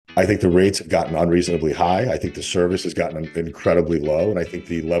I think the rates have gotten unreasonably high. I think the service has gotten incredibly low. And I think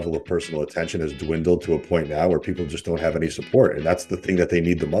the level of personal attention has dwindled to a point now where people just don't have any support. And that's the thing that they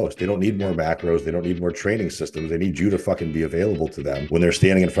need the most. They don't need more macros. They don't need more training systems. They need you to fucking be available to them when they're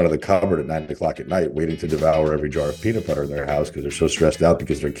standing in front of the cupboard at 9 o'clock at night, waiting to devour every jar of peanut butter in their house because they're so stressed out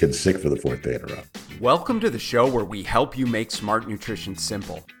because their kid's sick for the fourth day in a row. Welcome to the show where we help you make smart nutrition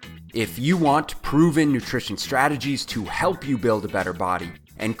simple. If you want proven nutrition strategies to help you build a better body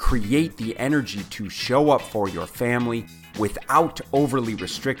and create the energy to show up for your family without overly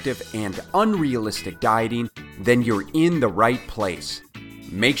restrictive and unrealistic dieting, then you're in the right place.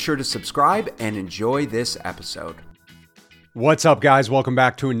 Make sure to subscribe and enjoy this episode. What's up, guys? Welcome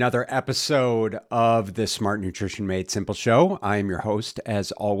back to another episode of the Smart Nutrition Made Simple show. I am your host,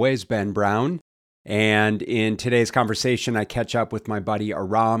 as always, Ben Brown. And in today's conversation, I catch up with my buddy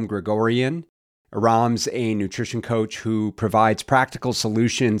Aram Grigorian. Aram's a nutrition coach who provides practical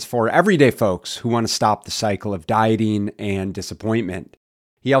solutions for everyday folks who want to stop the cycle of dieting and disappointment.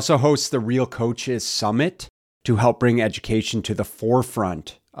 He also hosts the Real Coaches Summit to help bring education to the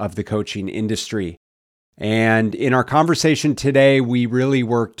forefront of the coaching industry. And in our conversation today, we really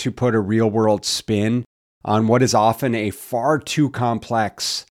work to put a real-world spin on what is often a far too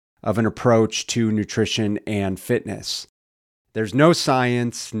complex of an approach to nutrition and fitness. There's no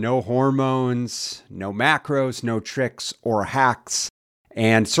science, no hormones, no macros, no tricks or hacks,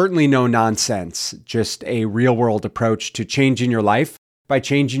 and certainly no nonsense, just a real-world approach to changing your life by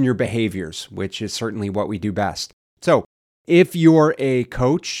changing your behaviors, which is certainly what we do best. So if you're a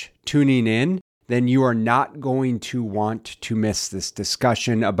coach tuning in, then you are not going to want to miss this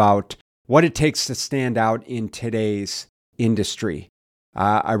discussion about what it takes to stand out in today's industry.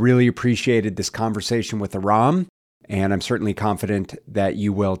 I really appreciated this conversation with Aram, and I'm certainly confident that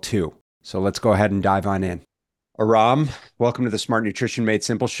you will too. So let's go ahead and dive on in. Aram, welcome to the Smart Nutrition Made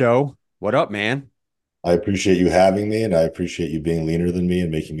Simple show. What up, man? I appreciate you having me, and I appreciate you being leaner than me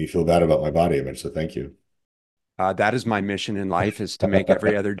and making me feel bad about my body image. So thank you. That is my mission in life, is to make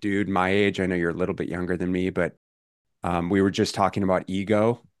every other dude my age. I know you're a little bit younger than me, but we were just talking about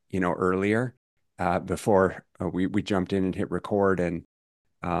ego, earlier before we jumped in and hit record, and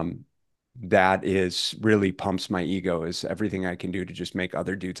that is really pumps my ego, is everything I can do to just make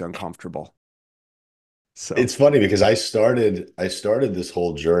other dudes uncomfortable. So it's funny because I started this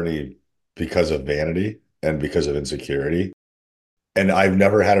whole journey because of vanity and because of insecurity. And I've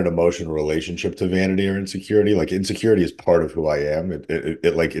never had an emotional relationship to vanity or insecurity. Like, insecurity is part of who I am.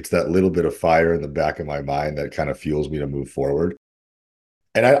 It's that little bit of fire in the back of my mind that kind of fuels me to move forward.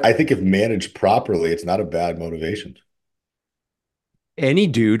 And I think if managed properly, it's not a bad motivation. any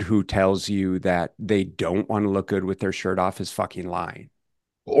dude who tells you that they don't want to look good with their shirt off is fucking lying.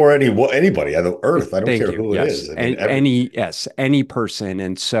 Or anybody on the earth. I don't Thank care you. who it Yes. is. I mean, Any person.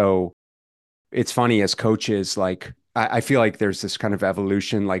 And so it's funny, as coaches, like I feel like there's this kind of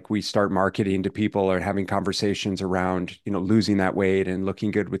evolution, like we start marketing to people or having conversations around, losing that weight and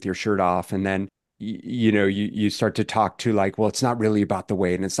looking good with your shirt off. And then, you start to talk to, like, well, it's not really about the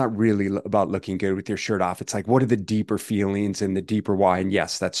weight and it's not really about looking good with your shirt off. It's like, what are the deeper feelings and the deeper why? And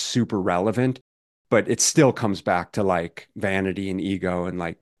yes, that's super relevant, but it still comes back to like vanity and ego. And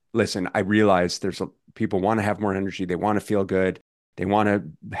like, listen, I realize people want to have more energy. They want to feel good. They want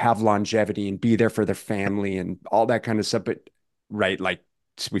to have longevity and be there for their family and all that kind of stuff. But right, like,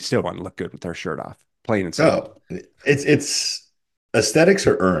 we still want to look good with our shirt off, plain and simple. no, it's aesthetics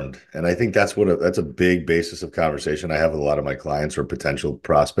are earned. And I think that's that's a big basis of conversation I have with a lot of my clients or potential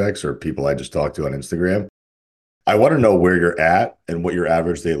prospects or people I just talk to on Instagram. I want to know where you're at and what your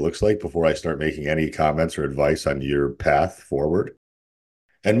average day looks like before I start making any comments or advice on your path forward.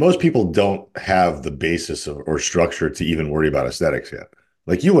 And most people don't have the basis or structure to even worry about aesthetics yet.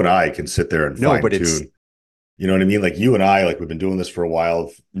 Like, you and I can sit there and No, fine but tune. You know what I mean? Like, you and I, like, we've been doing this for a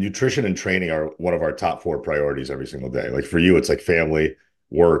while. Nutrition and training are one of our top 4 priorities every single day. Like, for you, it's like family,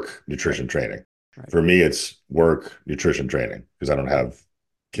 work, nutrition, training. Right. For me, it's work, nutrition, training, because I don't have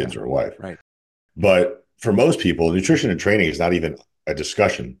kids or a wife. Right. But for most people, nutrition and training is not even a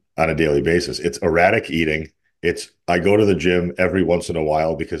discussion on a daily basis. It's erratic eating. I go to the gym every once in a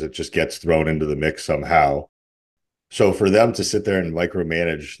while because it just gets thrown into the mix somehow. So for them to sit there and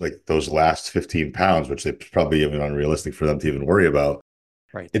micromanage like those last 15 pounds, which they probably even unrealistic for them to even worry about,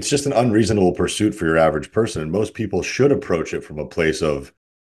 Right. It's just an unreasonable pursuit for your average person. And most people should approach it from a place of,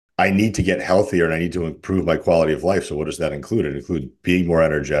 I need to get healthier and I need to improve my quality of life. So what does that include? It includes being more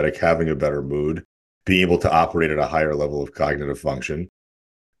energetic, having a better mood, being able to operate at a higher level of cognitive function,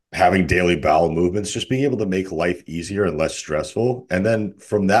 having daily bowel movements, just being able to make life easier and less stressful. And then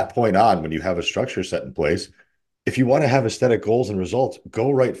from that point on, when you have a structure set in place, if you want to have aesthetic goals and results,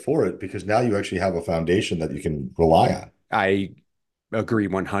 go right for it because now you actually have a foundation that you can rely on. I agree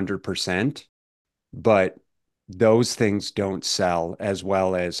 100%, but those things don't sell as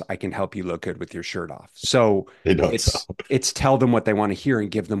well as I can help you look good with your shirt off. So They don't it's sell. it's tell them what they want to hear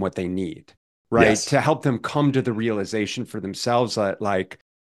and give them what they need, right? Yes. To help them come to the realization for themselves that like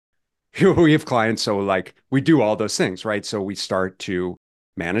we have clients, so like we do all those things, right? So we start to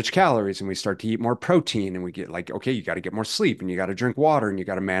manage calories and we start to eat more protein and we get like, okay, you got to get more sleep and you got to drink water and you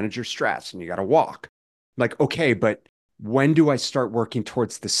got to manage your stress and you got to walk. Like, okay, but when do I start working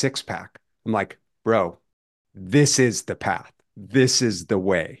towards the six pack? I'm like, bro, this is the path. This is the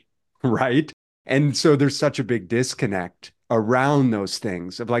way, right? And so there's such a big disconnect around those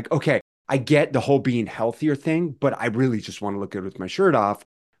things of like, okay, I get the whole being healthier thing, but I really just want to look good with my shirt off.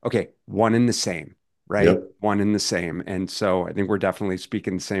 Okay, one and the same, right? Yep. One and the same. And so I think we're definitely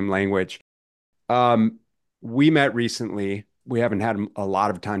speaking the same language. Um, we met recently. We haven't had a lot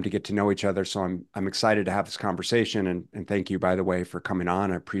of time to get to know each other, so I'm excited to have this conversation. And thank you, by the way, for coming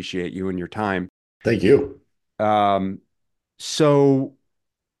on. I appreciate you and your time. Thank you. Um, so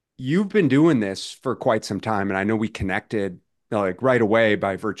you've been doing this for quite some time, and I know we connected like right away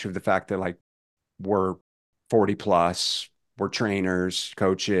by virtue of the fact that like we're 40 plus, we're trainers,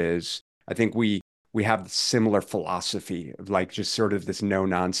 coaches. I think we have similar philosophy of like just sort of this no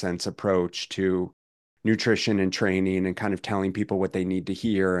nonsense approach to nutrition and training and kind of telling people what they need to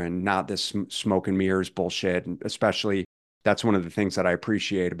hear and not this smoke and mirrors bullshit. And especially that's one of the things that I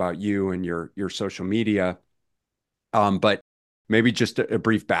appreciate about you and your social media. But maybe just a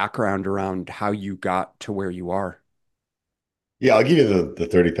brief background around how you got to where you are. Yeah, I'll give you the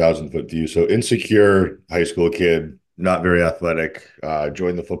 30,000 foot view. So insecure high school kid, not very athletic,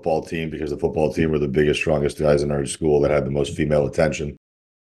 joined the football team because the football team were the biggest, strongest guys in our school that had the most female attention,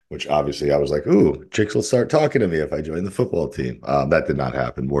 which obviously I was like, ooh, chicks will start talking to me if I join the football team. That did not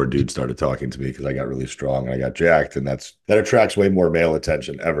happen. More dudes started talking to me because I got really strong and I got jacked. And that attracts way more male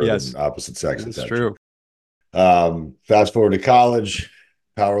attention ever than Yes, opposite sex that's attention. true. Fast forward to college,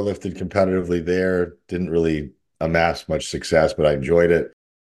 power lifted competitively there. Didn't really amass much success, but I enjoyed it.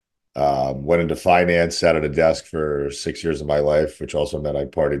 Went into finance, sat at a desk for 6 years of my life, which also meant I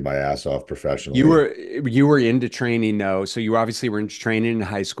partied my ass off You professionally. were you were into training though, so you obviously were into training in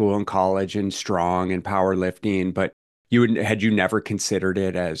high school and college and strong and powerlifting, but had you never considered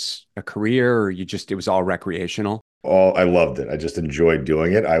it as a career or you just it was all recreational? I loved it. I just enjoyed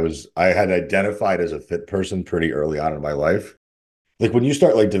doing it. I had identified as a fit person pretty early on in my life. Like when you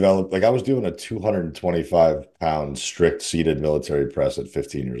start like develop, like I was doing a 225 pound strict seated military press at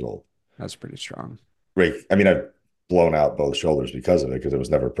 15 years old. That's pretty strong. Right. I mean, I've blown out both shoulders because of it because it was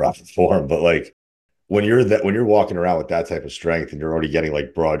never profit form. But like when you're walking around with that type of strength and you're already getting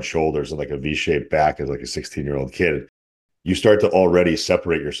like broad shoulders and like a V-shaped back as like a 16-year-old kid, you start to already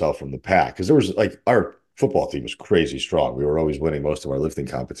separate yourself from the pack. Because there was like our football team was crazy strong. We were always winning most of our lifting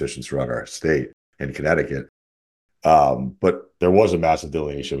competitions throughout our state in Connecticut. But there was a massive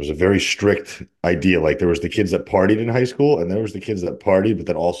delineation. It was a very strict idea. Like there was the kids that partied in high school, and there was the kids that partied, but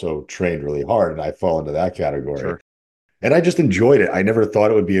then also trained really hard. And I fall into that category. Sure. And I just enjoyed it. I never thought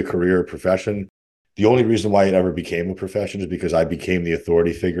it would be a career or profession. The only reason why it ever became a profession is because I became the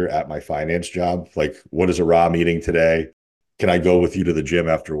authority figure at my finance job. Like, what is Aram eating today? Can I go with you to the gym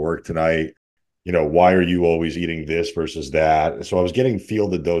after work tonight? Why are you always eating this versus that? So I was getting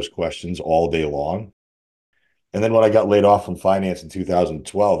fielded those questions all day long. And then when I got laid off from finance in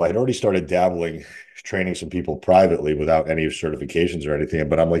 2012, I had already started dabbling, training some people privately without any certifications or anything.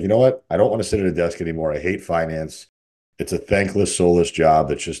 But I'm like, you know what? I don't want to sit at a desk anymore. I hate finance. It's a thankless, soulless job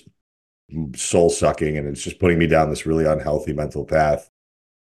that's just soul sucking. And it's just putting me down this really unhealthy mental path.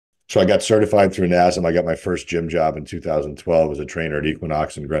 So I got certified through NASM. I got my first gym job in 2012 as a trainer at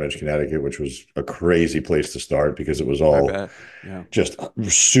Equinox in Greenwich, Connecticut, which was a crazy place to start because it was I all bet. Yeah. just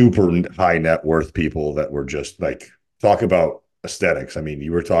super high net worth people that were just like, talk about aesthetics. I mean,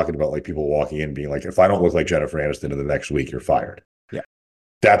 you were talking about like people walking in being like, if I don't look like Jennifer Aniston in the next week, you're fired. Yeah.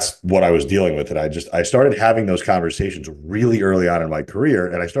 That's what I was dealing with. And I started having those conversations really early on in my career.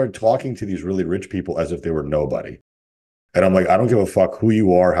 And I started talking to these really rich people as if they were nobody. And I'm like, I don't give a fuck who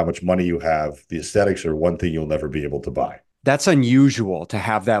you are, how much money you have. The aesthetics are one thing you'll never be able to buy. That's unusual to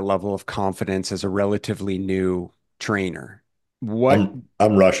have that level of confidence as a relatively new trainer. What?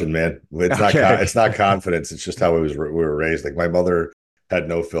 I'm Russian, man. Okay. It's not confidence. It's just how we were raised. Like my mother had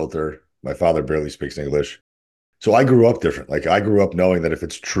no filter. My father barely speaks English. So I grew up different. Like I grew up knowing that if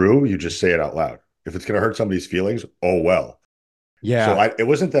it's true, you just say it out loud. If it's going to hurt somebody's feelings, oh well. So Yeah. it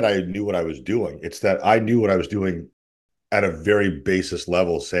wasn't that I knew what I was doing. It's that I knew what I was doing at a very basis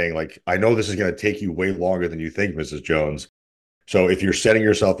level saying like, I know this is going to take you way longer than you think, Mrs. Jones. So if you're setting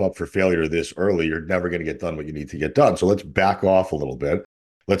yourself up for failure this early, you're never going to get done what you need to get done. So let's back off a little bit.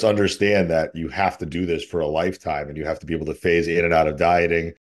 Let's understand that you have to do this for a lifetime and you have to be able to phase in and out of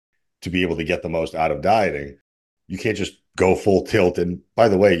dieting to be able to get the most out of dieting. You can't just go full tilt. And by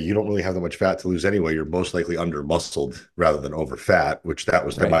the way, you don't really have that much fat to lose anyway. You're most likely under muscled rather than over fat, which that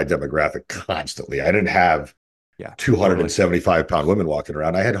was Right. my demographic constantly. I didn't have Yeah, totally. 275-pound women walking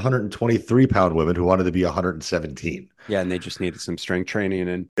around. I had 123-pound women who wanted to be 117. Yeah, and they just needed some strength training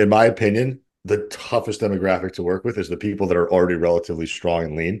and In my opinion, the toughest demographic to work with is the people that are already relatively strong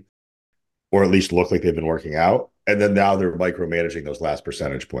and lean, or at least look like they've been working out. And then now they're micromanaging those last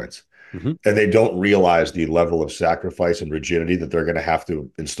percentage points. mhm. And they don't realize the level of sacrifice and rigidity that they're going to have to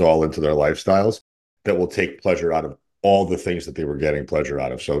install into their lifestyles that will take pleasure out of all the things that they were getting pleasure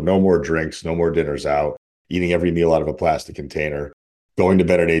out of. So no more drinks, no more dinners out, eating every meal out of a plastic container, going to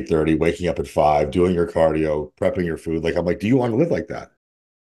bed at 8:30, waking up at 5, doing your cardio, prepping your food. Like, I'm like, do you want to live like that?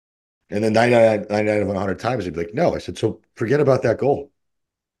 And then 99 of 100 times, they'd be like, no. I said, so forget about that goal.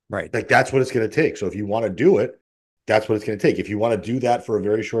 Right. Like, that's what it's going to take. So if you want to do it, that's what it's going to take. If you want to do that for a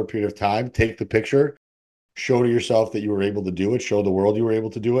very short period of time, take the picture, show to yourself that you were able to do it, show the world you were able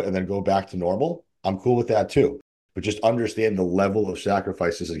to do it, and then go back to normal. I'm cool with that too. But just understand the level of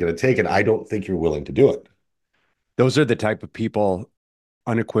sacrifice this is going to take. And I don't think you're willing to do it. Those are the type of people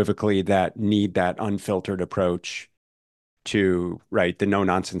unequivocally that need that unfiltered approach to, right, the no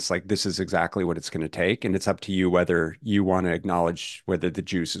nonsense, like this is exactly what it's going to take. And it's up to you whether you want to acknowledge whether the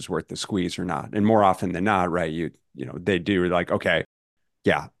juice is worth the squeeze or not. And more often than not, right, they do like, okay,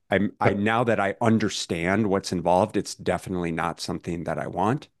 yeah, I Yep. now that I understand what's involved, it's definitely not something that I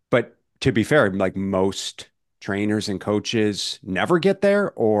want. But to be fair, like most trainers and coaches never get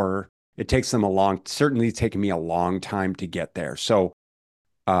there, or it takes them certainly taken me a long time to get there. So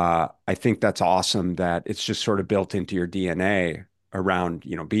I think that's awesome that it's just sort of built into your DNA around,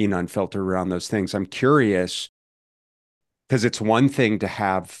 being unfiltered around those things. I'm curious because it's one thing to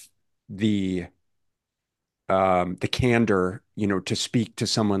have the the candor, to speak to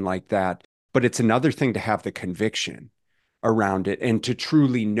someone like that, but it's another thing to have the conviction around it and to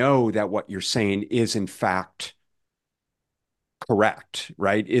truly know that what you're saying is in fact correct,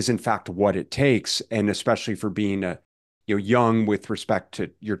 right? Is in fact what it takes, and especially for being young with respect to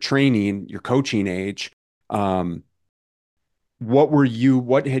your training, your coaching age. Um,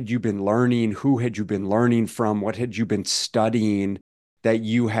 what had you been learning? Who had you been learning from? What had you been studying that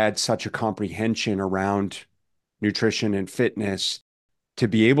you had such a comprehension around nutrition and fitness to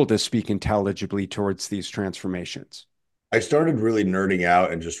be able to speak intelligibly towards these transformations? I started really nerding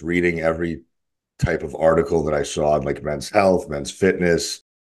out and just reading every type of article that I saw on like men's health, men's fitness.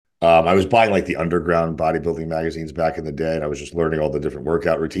 I was buying like the underground bodybuilding magazines back in the day, and I was just learning all the different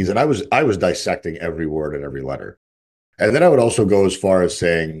workout routines. And I was dissecting every word and every letter. And then I would also go as far as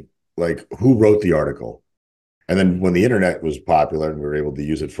saying, like, who wrote the article? And then when the internet was popular and we were able to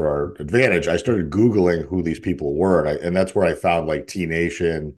use it for our advantage, I started Googling who these people were. And that's where I found like T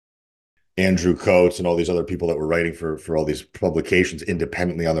Nation, Andrew Coates, and all these other people that were writing for all these publications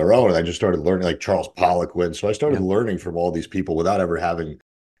independently on their own. And I just started learning, like Charles Poliquin. So I started Yeah. learning from all these people without ever having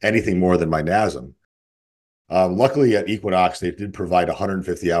anything more than my NASM. Luckily, at Equinox, they did provide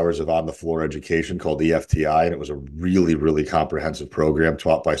 150 hours of on-the-floor education called EFTI, and it was a really, really comprehensive program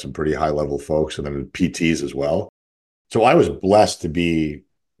taught by some pretty high-level folks, and then PTs as well. So I was blessed to be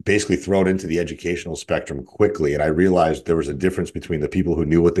basically thrown into the educational spectrum quickly, and I realized there was a difference between the people who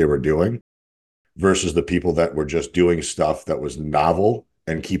knew what they were doing versus the people that were just doing stuff that was novel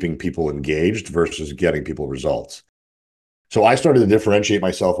and keeping people engaged versus getting people results. So I started to differentiate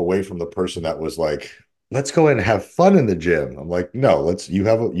myself away from the person that was like, let's go in and have fun in the gym. I'm like, no, you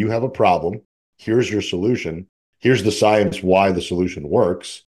have a problem. Here's your solution. Here's the science why the solution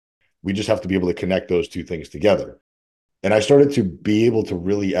works. We just have to be able to connect those two things together. And I started to be able to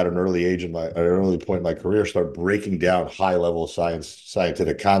really at an early age at an early point in my career, start breaking down high level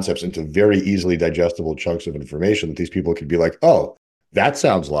scientific concepts into very easily digestible chunks of information that these people could be like, oh, that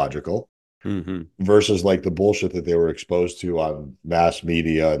sounds logical Mm-hmm. versus like the bullshit that they were exposed to on mass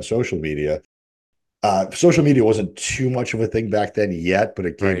media and social media. Social media wasn't too much of a thing back then yet, but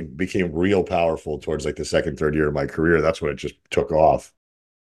it Right. became real powerful towards like the second, third year of my career. That's when it just took off.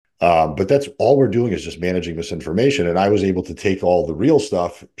 But that's all we're doing is just managing misinformation. And I was able to take all the real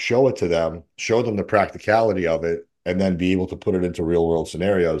stuff, show it to them, show them the practicality of it, and then be able to put it into real world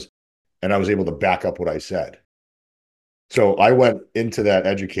scenarios. And I was able to back up what I said. So I went into that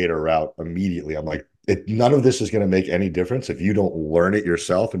educator route immediately. I'm like, none of this is going to make any difference if you don't learn it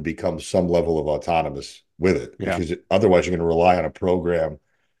yourself and become some level of autonomous with it, Yeah. because otherwise you're going to rely on a program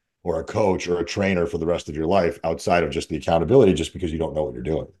or a coach or a trainer for the rest of your life outside of just the accountability, just because you don't know what you're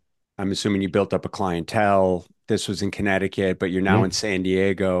doing. I'm assuming you built up a clientele. This was in Connecticut, but you're now in Mm-hmm. San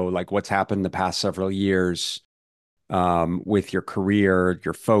Diego. Like, what's happened the past several years with your career,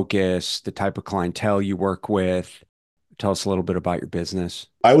 your focus, the type of clientele you work with? Tell us a little bit about your business.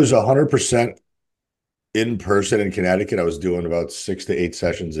 I was 100% in person in Connecticut. I was doing about 6 to 8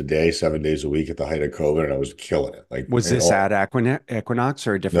 sessions a day, 7 days a week at the height of COVID, and I was killing it. Like, Was this at Equinox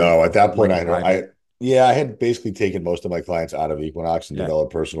or a different, no, at that point, like a private? yeah, I had basically taken most of my clients out of Equinox and Yeah.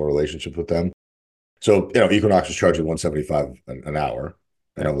 developed personal relationships with them. So, Equinox was charging 175 an hour.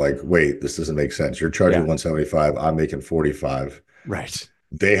 And Yeah. I'm like, wait, this doesn't make sense. You're charging Yeah. 175. I'm making 45. Right.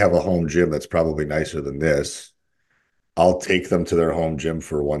 They have a home gym that's probably nicer than this. I'll take them to their home gym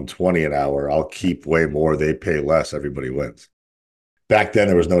for 120 an hour. I'll Yeah. keep way more. They pay less. Everybody wins. Back then,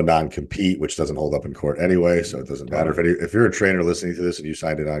 there was no non-compete, which doesn't hold up in court anyway. So it doesn't matter. Totally. If you're a trainer listening to this and you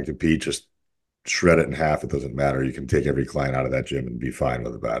signed a non-compete, just shred it in half. It doesn't matter. You can take every client out of that gym and be fine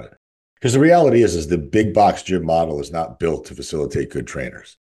with about it. Because the reality is the big box gym model is not built to facilitate good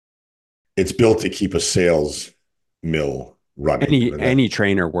trainers. It's built to keep a sales mill running. Any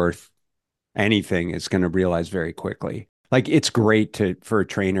trainer worth anything is going to realize very quickly. Like it's great for a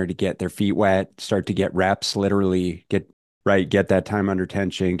trainer to get their feet wet, start to get reps, literally get that time under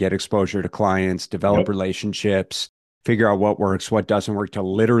tension, get exposure to clients, develop Yep. relationships, figure out what works, what doesn't work to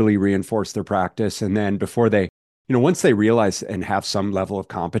literally reinforce their practice. And then before they, once they realize and have some level of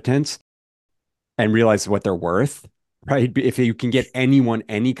competence and realize what they're worth, right? If you can get anyone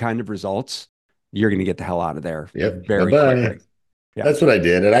any kind of results, you're going to get the hell out of there Yep. Bye very bye. quickly. Yeah. That's what I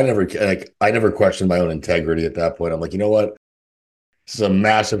did. And I never questioned my own integrity at that point. I'm like, you know what? This is a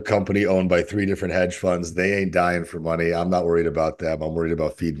massive company owned by three different hedge funds. They ain't dying for money. I'm not worried about them. I'm worried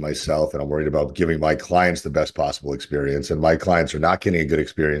about feeding myself, and I'm worried about giving my clients the best possible experience. And my clients are not getting a good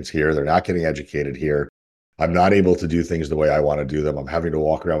experience here. They're not getting educated here. I'm not able to do things the way I want to do them. I'm having to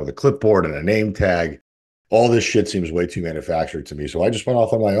walk around with a clipboard and a name tag. All this shit seems way too manufactured to me. So I just went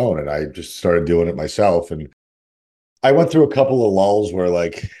off on my own and I just started doing it myself. And I went through a couple of lulls where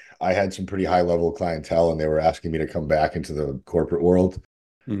I had some pretty high level clientele and they were asking me to come back into the corporate world.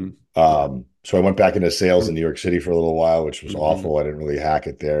 Mhm. So I went back into sales in New York City for a little while, which was Mhm. awful. I didn't really hack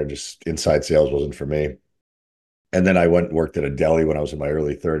it there. Just inside sales wasn't for me. And then I went and worked at a deli when I was in my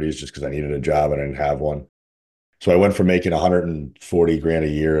early 30s just because I needed a job and I didn't have one. So I went from making 140 grand a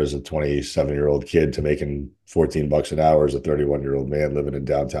year as a 27-year-old kid to making 14 bucks an hour as a 31-year-old man living in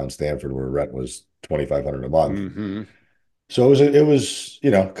downtown Stanford where rent was 2,500 a month. Mhm. So it was,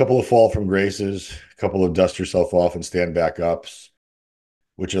 a couple of fall from graces, a couple of dust yourself off and stand back ups,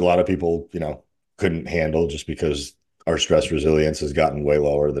 which a lot of people, couldn't handle just because our stress resilience has gotten way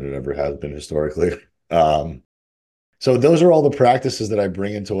lower than it ever has been historically. Um, so those are all the practices that I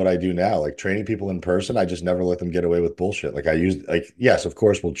bring into what I do now. Like training people in person, I just never let them get away with bullshit. Yes, of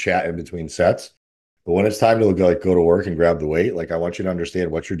course, we'll chat in between sets, but when it's time to go to work and grab the weight, I want you to understand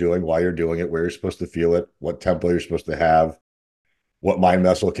what you're doing, why you're doing it, where you're supposed to feel it, what tempo you're supposed to have, what mind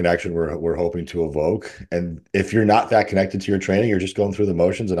muscle connection we're hoping to evoke. And if you're not that connected to your training, you're just going through the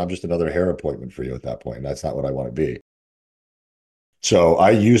motions, and I'm just another hair appointment for you at that point. And that's not what I want to be. So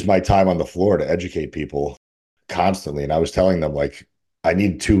I used my time on the floor to educate people constantly. And I was telling them, I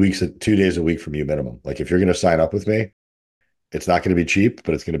need 2 weeks, 2 days a week from you minimum. If you're going to sign up with me, it's not going to be cheap,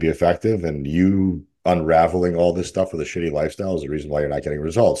 but it's going to be effective. And you unraveling all this stuff with a shitty lifestyle is the reason why you're not getting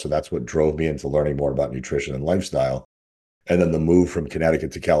results. So that's what drove me into learning more about nutrition and lifestyle. And then the move from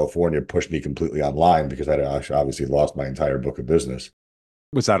Connecticut to California pushed me completely online because I obviously lost my entire book of business.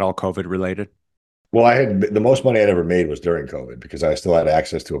 Was that all COVID related? Well, I had the most money I'd ever made was during COVID because I still had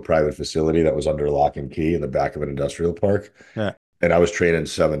access to a private facility that was under lock and key in the back of an industrial park. Yeah. And I was training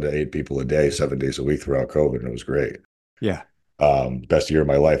 7 to 8 people a day, 7 days a week throughout COVID. And it was great. Yeah. Best year of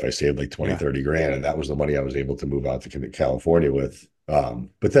my life. I saved like 20, Yeah. 30 grand. And that was the money I was able to move out to California with.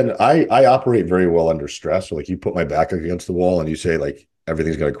 But then I operate very well under stress. So you put my back against the wall and you say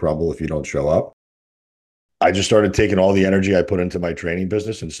everything's going to crumble if you don't show up. I just started taking all the energy I put into my training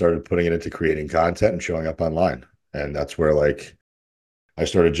business and started putting it into creating content and showing up online. And that's where I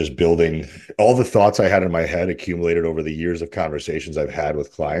started just building all the thoughts I had in my head accumulated over the years of conversations I've had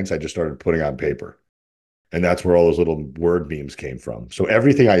with clients. I just started putting on paper. And that's where all those little word memes came from. So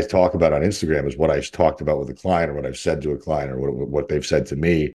everything I talk about on Instagram is what I talked about with a client or what I've said to a client or what they've said to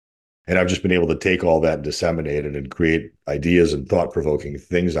me. And I've just been able to take all that and disseminate it and create ideas and thought-provoking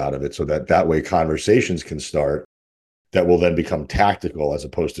things out of it so that way conversations can start that will then become tactical as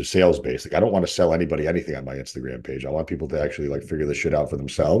opposed to sales-based. I don't want to sell anybody anything on my Instagram page. I want people to actually figure this shit out for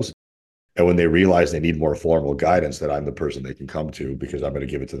themselves. And when they realize they need more formal guidance, that I'm the person they can come to because I'm going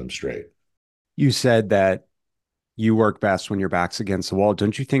to give it to them straight. You said that you work best when your back's against the wall.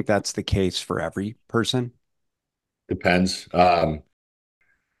 Don't you think that's the case for every person? Depends.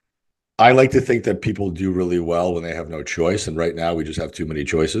 I like to think that people do really well when they have no choice. And right now we just have too many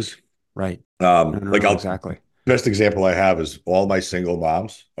choices. Right. No, no, Like no, I'll exactly. best example I have is all my single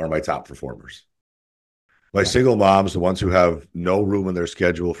moms are my top performers. My Yep. single moms, the ones who have no room in their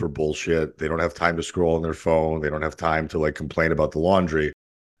schedule for bullshit. They don't have time to scroll on their phone. They don't have time to like complain about the laundry.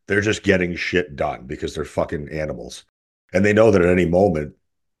 They're just getting shit done because they're fucking animals. And they know that at any moment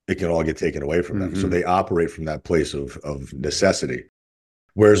it can all get taken away from them. So Hmm. they operate from that place of necessity.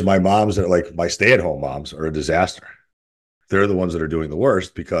 Whereas my moms are like my stay-at-home moms are a disaster. They're the ones that are doing the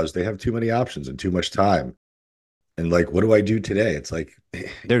worst because they have too many options and too much time. And like, what do I do today? It's like,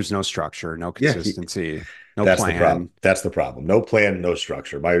 There's no structure, no yeah, consistency, no that's the problem. plan. That's the problem. No plan, no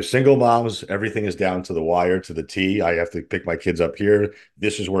structure. My single moms, everything is down to the wire, to the T. I have to pick my kids up here.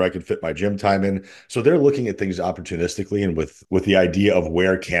 This is where I can fit my gym time in. So they're looking at things opportunistically and with the idea of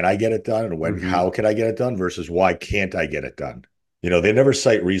where can I get it done and when, Hmm. how can I get it done versus why can't I get it done? They never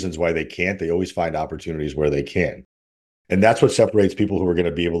cite reasons why they can't. They always find opportunities where they can. And that's what separates people who are going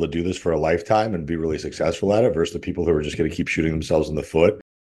to be able to do this for a lifetime and be really successful at it versus the people who are just going to keep shooting themselves in the foot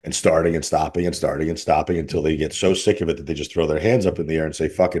and starting and stopping and starting and stopping until they get so sick of it that they just throw their hands up in the air and say,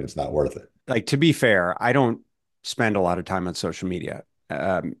 fuck it, it's not worth it. Like, to be fair, I don't spend a lot of time on social media.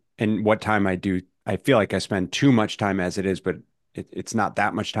 And what time I do, I feel like I spend too much time as it is, but it's not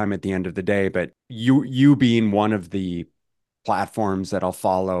that much time at the end of the day. But you being one of the platforms that I'll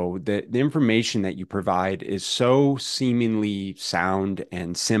follow, the information that you provide is so seemingly sound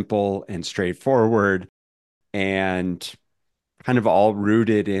and simple and straightforward and kind of all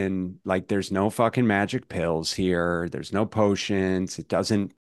rooted in like there's no fucking magic pills here. There's no potions. It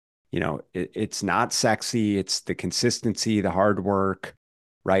doesn't, it's not sexy. It's the consistency, the hard work,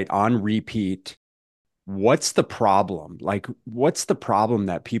 right? On repeat. What's the problem? Like, what's the problem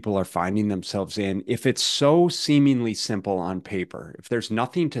that people are finding themselves in if it's so seemingly simple on paper? If there's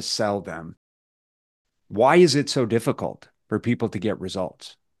nothing to sell them, why is it so difficult for people to get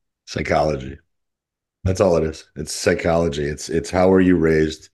results? Psychology. That's all it is. It's psychology. It's how were you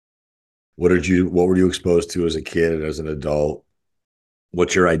raised? What were you exposed to as a kid and as an adult?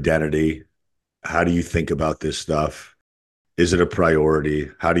 What's your identity? How do you think about this stuff? Is it a priority?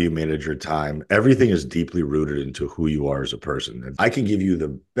 How do you manage your time? Everything is deeply rooted into who you are as a person. I can give you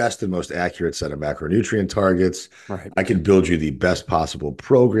the best and most accurate set of macronutrient targets. Right. I can build you the best possible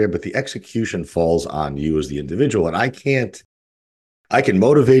program, but the execution falls on you as the individual. And I can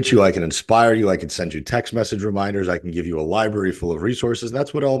motivate you. I can inspire you. I can send you text message reminders. I can give you a library full of resources.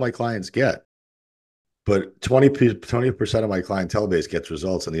 That's what all my clients get. But 20% of my clientele base gets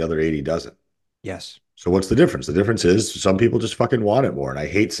results and the other 80 doesn't. Yes. So what's the difference? The difference is some people just fucking want it more. And I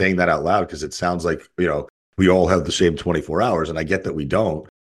hate saying that out loud because it sounds like, we all have the same 24 hours. And I get that we don't.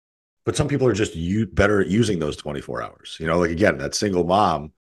 But some people are just better at using those 24 hours. Like again, that single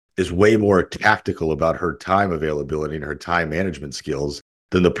mom is way more tactical about her time availability and her time management skills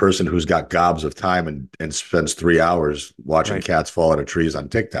than the person who's got gobs of time and spends 3 hours watching Right. cats fall out of trees on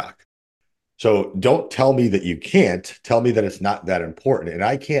TikTok. So don't tell me that you can't. Tell me that it's not that important. And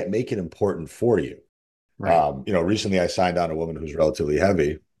I can't make it important for you. Right. Recently I signed on a woman who's relatively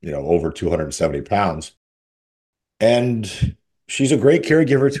heavy, over 270 pounds. And she's a great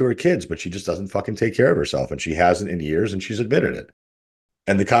caregiver to her kids, but she just doesn't fucking take care of herself. And she hasn't in years, and she's admitted it.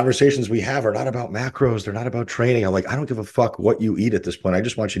 And the conversations we have are not about macros. They're not about training. I'm like, I don't give a fuck what you eat at this point. I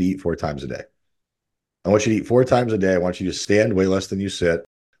just want you to eat 4 times a day. I want you to eat 4 times a day. I want you to stand way less than you sit.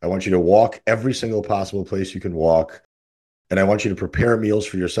 I want you to walk every single possible place you can walk. And I want you to prepare meals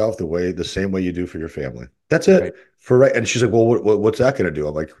for yourself the same way you do for your family. That's it. Right. And she's like, well, what's that going to do?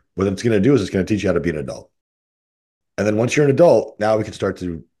 I'm like, what it's going to do is it's going to teach you how to be an adult. And then once you're an adult, now we can start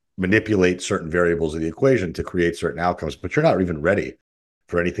to manipulate certain variables of the equation to create certain outcomes. But you're not even ready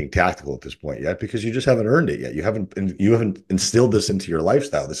for anything tactical at this point yet because you just haven't earned it yet. You haven't instilled this into your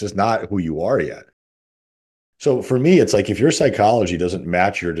lifestyle. This is not who you are yet. So for me, it's like if your psychology doesn't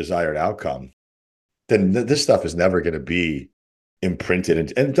match your desired outcome, then this stuff is never going to be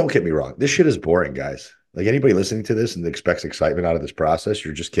imprinted. And don't get me wrong, this shit is boring, guys. Like anybody listening to this and expects excitement out of this process,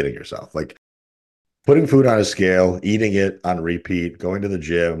 you're just kidding yourself. Like putting food on a scale, eating it on repeat, going to the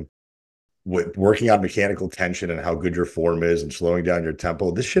gym, working on mechanical tension and how good your form is and slowing down your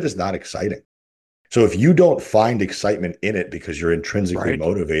tempo. This shit is not exciting. So if you don't find excitement in it because you're intrinsically Right.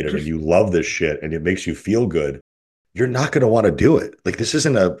 motivated and you love this shit and it makes you feel good, you're not going to want to do it. Like this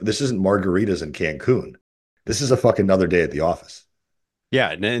isn't margaritas in Cancun. This is a fucking another day at the office.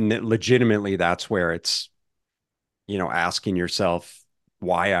 Yeah, and legitimately that's where it's, asking yourself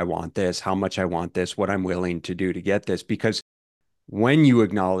why I want this, how much I want this, what I'm willing to do to get this. Because when you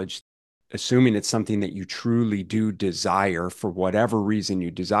acknowledge, assuming it's something that you truly do desire for whatever reason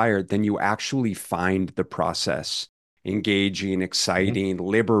you desire, then you actually find the process engaging, Mhm. exciting,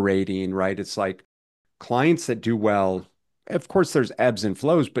 liberating, right? It's like clients that do well, of course, there's ebbs and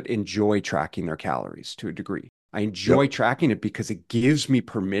flows, but enjoy tracking their calories to a degree. I enjoy Yep. tracking it because it gives me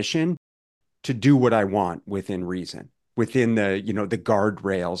permission to do what I want within reason, within the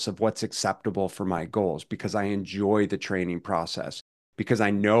guardrails of what's acceptable for my goals, because I enjoy the training process, because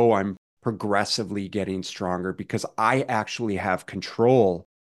I know I'm progressively getting stronger, because I actually have control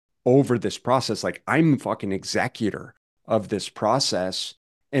over this process. Like I'm the fucking executor of this process.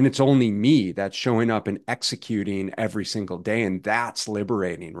 And it's only me that's showing up and executing every single day. And that's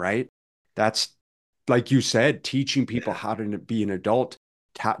liberating, right? That's, like you said, teaching people Yeah. how to be an adult,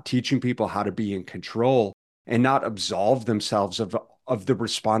 teaching people how to be in control and not absolve themselves of the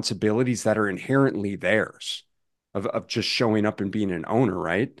responsibilities that are inherently theirs, of just showing up and being an owner,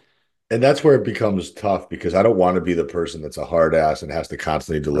 right? And that's where it becomes tough because I don't want to be the person that's a hard ass and has to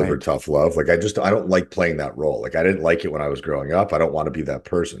constantly deliver Right. tough love. Like I don't like playing that role. Like I didn't like it when I was growing up. I don't want to be that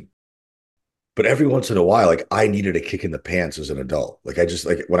person. But every once in a while, like I needed a kick in the pants as an adult. Like I just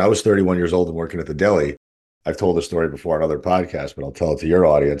like when I was 31 years old and working at the deli, I've told this story before on other podcasts, but I'll tell it to your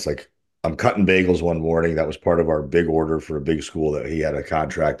audience. Like I'm cutting bagels one morning. That was part of our big order for a big school that he had a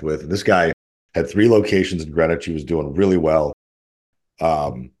contract with. And this guy had 3 locations in Greenwich. He was doing really well.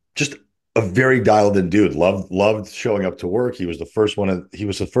 Just a very dialed in dude. Loved showing up to work. He was the first one at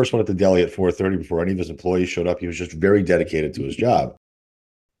the deli at 4:30 before any of his employees showed up. He was just very dedicated to his job.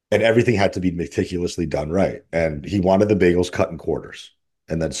 And everything had to be meticulously done right. And he wanted the bagels cut in quarters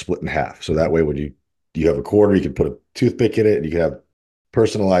and then split in half. So that way, when you have a quarter, you can put a toothpick in it, and you can have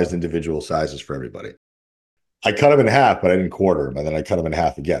personalized individual sizes for everybody. I cut them in half, but I didn't quarter them, and then I cut them in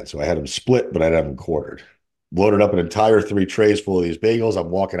half again. So I had them split, but I didn't have them quartered. Loaded up an entire 3 trays full of these bagels. I'm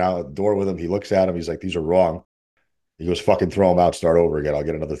walking out the door with him. He looks at them. He's like, "These are wrong." He goes, "Fucking throw them out. Start over again. I'll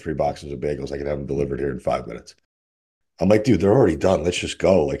get another 3 boxes of bagels. I can have them delivered here in 5 minutes." I'm like, dude, they're already done. Let's just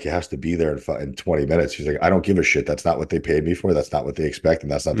go. Like, it has to be there in 20 minutes. He's like, I don't give a shit. That's not what they paid me for. That's not what they expect.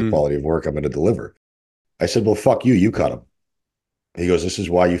 And that's not the Mm, quality of work I'm going to deliver. I said, well, fuck you. You cut them. He goes, this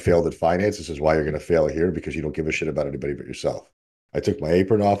is why you failed at finance. This is why you're going to fail here because you don't give a shit about anybody but yourself. I took my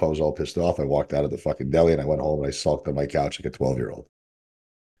apron off. I was all pissed off. I walked out of the fucking deli and I went home and I sulked on my couch like a 12-year-old.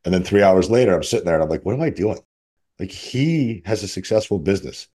 And then 3 hours later, I'm sitting there and I'm like, what am I doing? Like, he has a successful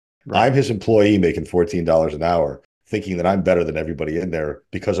business. right. I'm his employee making $14 an hour, thinking that I'm better than everybody in there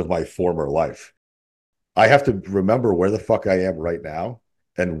because of my former life. I have to remember where the fuck I am right now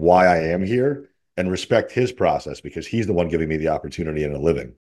and why I am here and respect his process because he's the one giving me the opportunity and a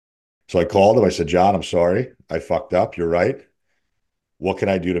living. So I called him. I said, John, I'm sorry. I fucked up. You're right. What can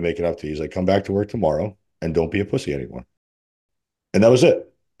I do to make it up to you? He's like, come back to work tomorrow and don't be a pussy anymore. And that was it.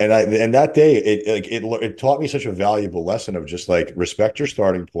 And that day it taught me such a valuable lesson of just like respect your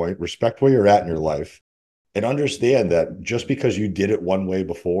starting point, respect where you're at in your life, and understand that just because you did it one way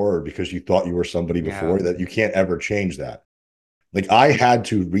before or because you thought you were somebody Yeah. before, that you can't ever change that. Like I had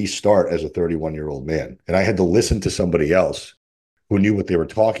to restart as a 31-year-old man, and I had to listen to somebody else who knew what they were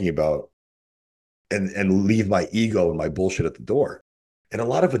talking about and leave my ego and my bullshit at the door. And a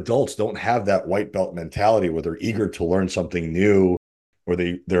lot of adults don't have that white belt mentality where they're eager to learn something new or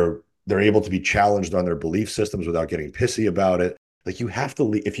they're able to be challenged on their belief systems without getting pissy about it. Like you have to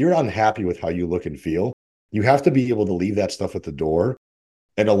leave, if you're unhappy with how you look and feel, you have to be able to leave that stuff at the door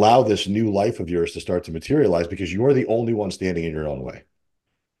and allow this new life of yours to start to materialize because you are the only one standing in your own way.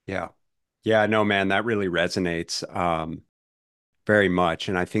 Yeah. Yeah, no, man, that really resonates very much.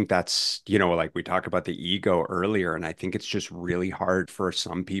 And I think that's, like we talked about the ego earlier, and I think it's just really hard for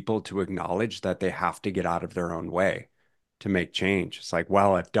some people to acknowledge that they have to get out of their own way to make change. It's like,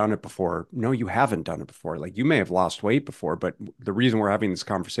 well, I've done it before. No, you haven't done it before. Like you may have lost weight before, but the reason we're having this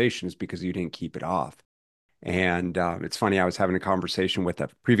conversation is because you didn't keep it off. And it's funny, I was having a conversation with a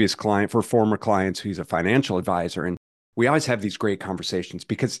previous client for former clients who's a financial advisor. And we always have these great conversations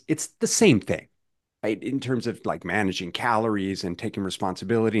because it's the same thing, right? In terms of like managing calories and taking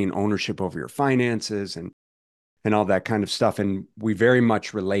responsibility and ownership over your finances and all that kind of stuff. And we very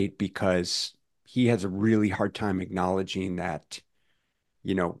much relate because he has a really hard time acknowledging that,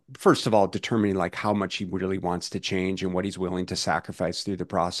 first of all, determining like how much he really wants to change and what he's willing to sacrifice through the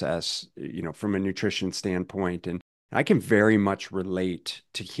process, from a nutrition standpoint. And I can very much relate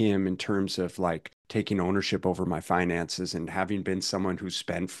to him in terms of like taking ownership over my finances and having been someone who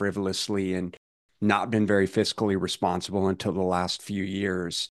spent frivolously and not been very fiscally responsible until the last few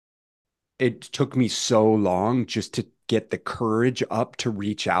years. It took me so long just to get the courage up to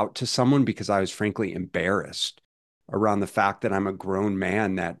reach out to someone because I was frankly embarrassed around the fact that I'm a grown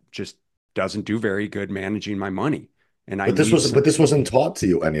man that just doesn't do very good managing my money. And I need But some this wasn't taught to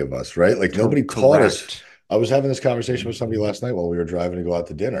you, any of us, right? Like nobody taught us. correct. I was having this conversation with somebody last night while we were driving to go out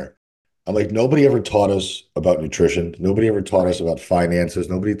to dinner. I'm like, nobody ever taught us about nutrition. Nobody ever taught us Right. about finances.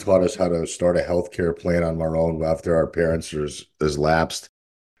 Nobody taught us how to start a healthcare plan on our own after our parents is lapsed.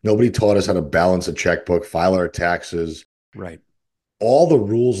 Nobody taught us how to balance a checkbook, file our taxes, Right. all the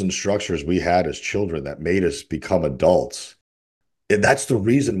rules and structures we had as children that made us become adults. And that's the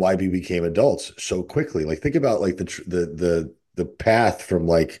reason why we became adults so quickly. Like think about like the path from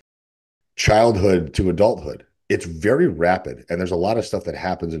like childhood to adulthood. It's very rapid, and there's a lot of stuff that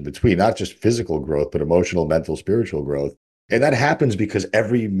happens in between, not just physical growth, but emotional, mental, spiritual growth. And that happens because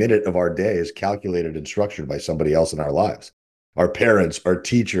every minute of our day is calculated and structured by somebody else in our lives. Our parents, our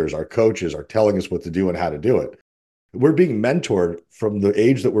teachers, our coaches are telling us what to do and how to do it. We're being mentored from the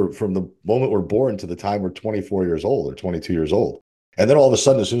age that we're from the moment we're born to the time we're 24 years old or 22 years old. And then all of a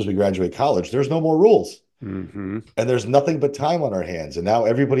sudden, as soon as we graduate college, there's no more rules Mm-hmm. and there's nothing but time on our hands. And now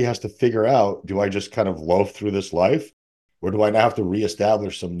everybody has to figure out, do I just kind of loaf through this life? Or do I now have to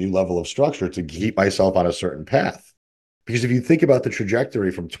reestablish some new level of structure to keep myself on a certain path? Because if you think about the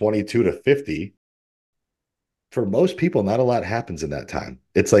trajectory from 22 to 50, for most people, not a lot happens in that time.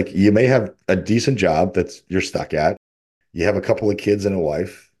 It's like you may have a decent job that's you're stuck at. You have a couple of kids and a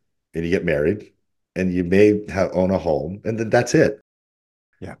wife, and you get married, and you may own a home, and then that's it.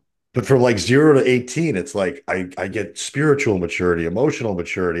 Yeah. But from like 0 to 18, it's like I get spiritual maturity, emotional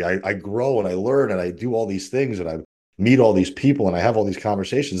maturity. I grow and I learn and I do all these things and I meet all these people and I have all these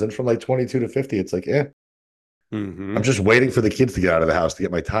conversations. And from like 22 to 50, it's like, Mm-hmm. I'm just waiting for the kids to get out of the house to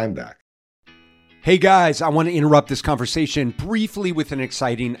get my time back. Hey guys, I want to interrupt this conversation briefly with an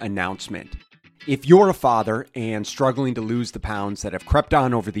exciting announcement. If you're a father and struggling to lose the pounds that have crept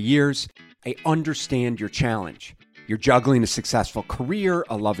on over the years, I understand your challenge. You're juggling a successful career,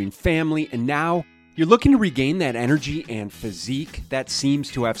 a loving family, and now you're looking to regain that energy and physique that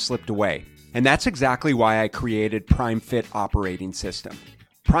seems to have slipped away. And that's exactly why I created Prime Fit Operating System.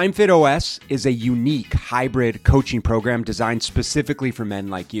 Prime Fit OS is a unique hybrid coaching program designed specifically for men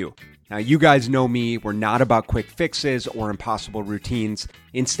like you. Now, you guys know me, we're not about quick fixes or impossible routines.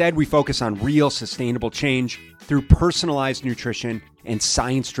 Instead, we focus on real sustainable change through personalized nutrition and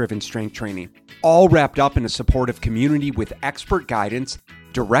science-driven strength training, all wrapped up in a supportive community with expert guidance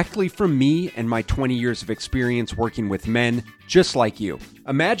directly from me and my 20 years of experience working with men just like you.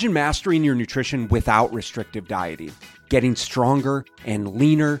 Imagine mastering your nutrition without restrictive dieting, getting stronger and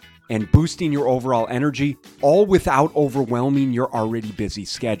leaner, and boosting your overall energy, all without overwhelming your already busy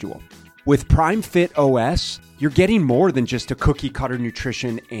schedule. With Prime Fit OS, you're getting more than just a cookie cutter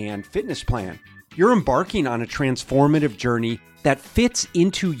nutrition and fitness plan. You're embarking on a transformative journey that fits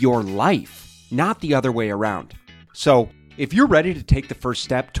into your life, not the other way around. So, if you're ready to take the first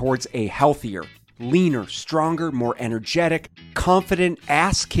step towards a healthier, leaner, stronger, more energetic, confident,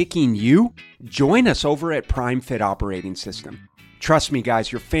 ass-kicking you, join us over at Prime Fit Operating System. Trust me,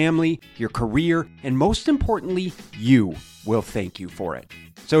 guys, your family, your career, and most importantly, you will thank you for it.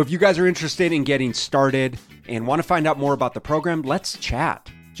 So if you guys are interested in getting started and want to find out more about the program, let's chat.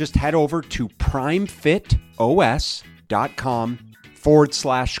 Just head over to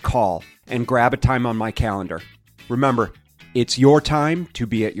primefitos.com/call and grab a time on my calendar. Remember, it's your time to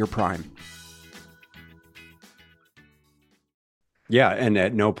be at your prime. Yeah, and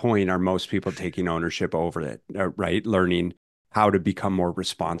at no point are most people taking ownership over it, right? Learning how to become more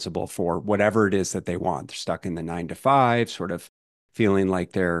responsible for whatever it is that they want. They're stuck in the 9 to 5, sort of feeling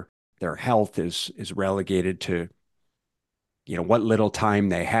like their health is relegated to, what little time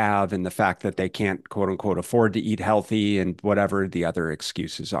they have and the fact that they can't, quote unquote, afford to eat healthy and whatever the other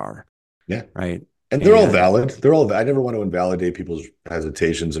excuses are, Yeah. right? And they're all And valid. I never want to invalidate people's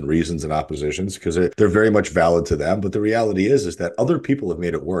hesitations and reasons and oppositions because they're very much valid to them. But the reality is that other people have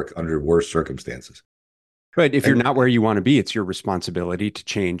made it work under worse circumstances. right, if you're And not where you want to be, it's your responsibility to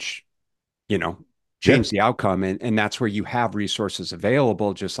change, you know, yeah, change the outcome. And that's where you have resources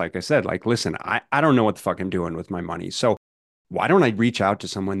available. Just like I said, like, listen, I don't know what the fuck I'm doing with my money. So why don't I reach out to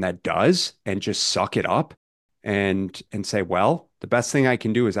someone that does and just suck it up and say, well, the best thing I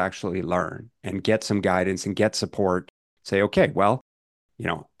can do is actually learn and get some guidance and get support. Say, okay, well, you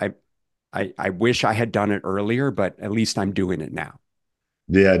know, I wish I had done it earlier, but at least I'm doing it now.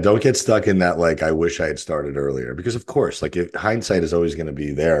 yeah, don't get stuck in that like I wish I had started earlier because of course, like hindsight is always going to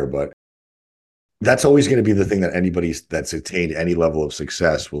be there, but That's always going to be the thing that anybody that's attained any level of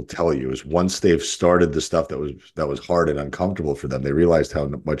success will tell you is once they've started the stuff that was hard and uncomfortable for them, they realized how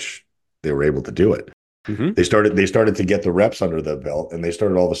much they were able to do it. Hmm. They started to get the reps under the belt, and they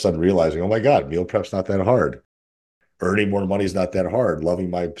started all of a sudden realizing, oh my God, meal prep's not that hard. Earning more money is not that hard. Loving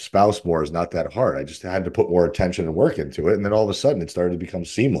my spouse more is not that hard. I just had to put more attention and work into it. And then all of a sudden it started to become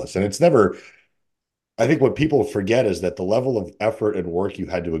seamless. And it's never, I think what people forget is that the level of effort and work you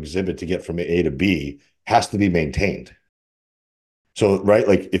had to exhibit to get from A to B has to be maintained. So, right,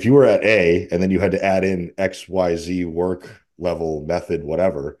 like if you were at A and then you had to add in XYZ work level, method,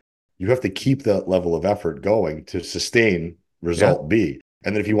 whatever, you have to keep that level of effort going to sustain Yeah. result B.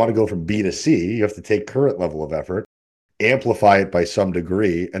 And then if you want to go from B to C, you have to take current level of effort, amplify it by some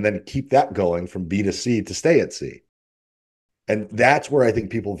degree, and then keep that going from B to C to stay at C. And that's where I think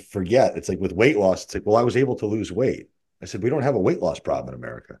people forget. It's like with weight loss, it's like, well, I was able to lose weight. I said, we don't have a weight loss problem in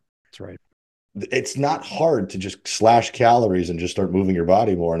America. That's right. It's not hard to just slash calories and just start moving your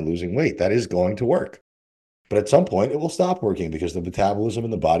body more and losing weight. That is going to work. But at some point, it will stop working because the metabolism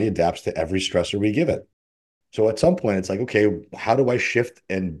in the body adapts to every stressor we give it. So at some point, it's like, okay, how do I shift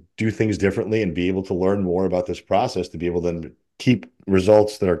and do things differently and be able to learn more about this process to be able to then keep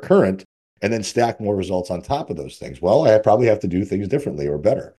results that are current and then stack more results on top of those things? Well, I probably have to do things differently or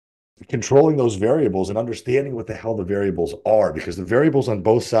better. Controlling those variables and understanding what the hell the variables are, because the variables on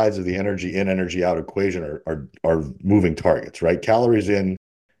both sides of the energy in, energy out equation are moving targets, right? Calories in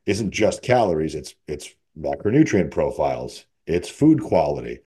isn't just calories, it's macronutrient profiles, it's food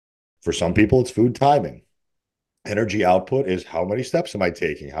quality. For some people, it's food timing. Energy output is how many steps am I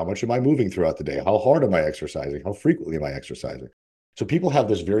taking? How much am I moving throughout the day? How hard am I exercising? How frequently am I exercising? So people have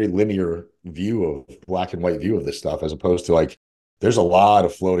this very linear view of black and white view of this stuff, as opposed to like, there's a lot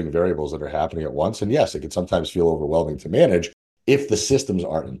of floating variables that are happening at once. And yes, it can sometimes feel overwhelming to manage if the systems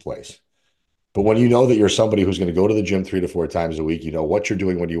aren't in place. But when you know that you're somebody who's going to go to the gym 3 to 4 times a week, you know what you're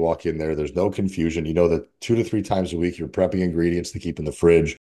doing when you walk in there. There's no confusion. You know that 2 to 3 times a week, you're prepping ingredients to keep in the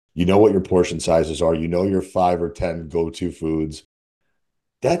fridge. You know what your portion sizes are. You know your 5 or 10 go-to foods.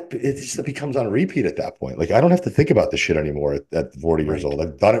 That it just becomes on repeat at that point. Like I don't have to think about this shit anymore at 40 years Right. old.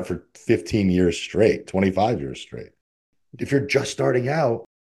 I've done it for 15 years straight, 25 years straight. If you're just starting out,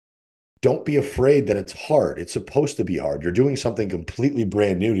 don't be afraid that it's hard. It's supposed to be hard. You're doing something completely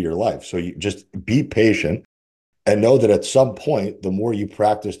brand new to your life. So you just be patient and know that at some point, the more you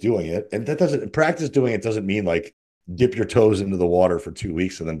practice doing it, and that doesn't practice doing it doesn't mean like dip your toes into the water for 2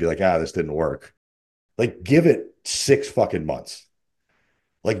 weeks and then be like, this didn't work. Like give it 6 fucking months.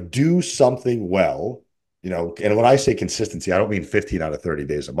 Like do something well, and when I say consistency, I don't mean 15 out of 30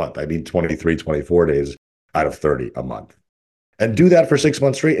 days a month. I mean 23, 24 days out of 30 a month. And do that for 6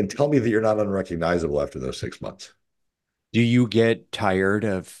 months straight and tell me that you're not unrecognizable after those 6 months. Do you get tired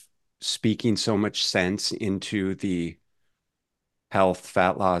of speaking so much sense into the health,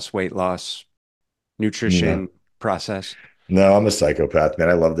 fat loss, weight loss, No, nutrition process? no, I'm a psychopath, man.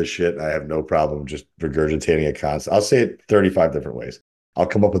 I love this shit. I have no problem just regurgitating it constant. I'll say it 35 different ways. I'll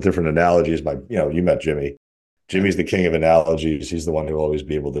come up with different analogies. You met Jimmy. Yeah. Jimmy's the king of analogies. He's the one who will always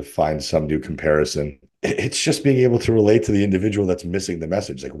be able to find some new comparison. It's just being able to relate to the individual that's missing the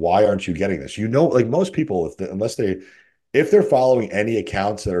message. Like, why aren't you getting this? Like most people, if they're following any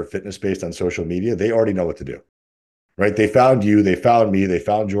accounts that are fitness based on social media, they already know what to do, right? They found you, they found me, they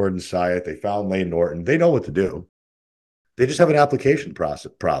found Jordan Syatt, they found Lane Norton. They know what to do. They just have an application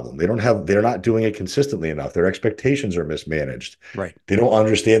process problem. They're not doing it consistently enough. Their expectations are mismanaged. Right. They don't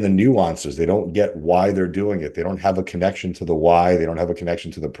understand the nuances. They don't get why they're doing it. They don't have a connection to the why. They don't have a connection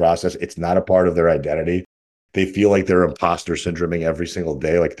to the process. It's not a part of their identity. They feel like they're imposter syndroming every single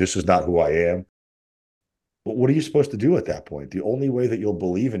day. Like, this is not who I am. But what are you supposed to do at that point? The only way that you'll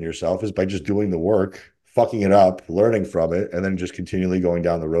believe in yourself is by just doing the work, fucking it up, learning from it, and then just continually going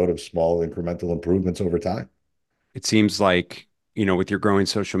down the road of small incremental improvements over time. It seems like, with your growing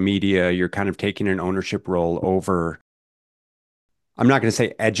social media, you're kind of taking an ownership role over, I'm not going to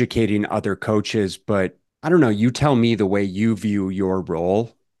say educating other coaches, but I don't know. You tell me the way you view your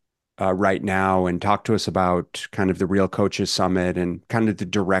role right now and talk to us about kind of the Real Coaches Summit and kind of the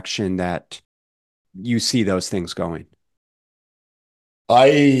direction that you see those things going.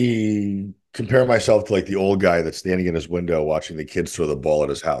 I compare myself to like the old guy that's standing in his window watching the kids throw the ball at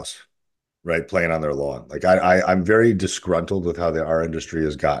his house, right? Playing on their lawn. Like I'm very disgruntled with how our industry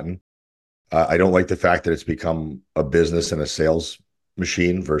has gotten. I don't like the fact that it's become a business and a sales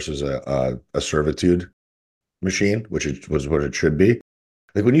machine versus a servitude machine, which was what it should be.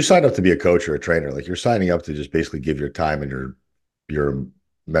 Like when you sign up to be a coach or a trainer, like you're signing up to just basically give your time and your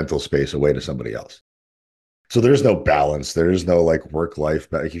mental space away to somebody else. So there's no balance. There's no like work life.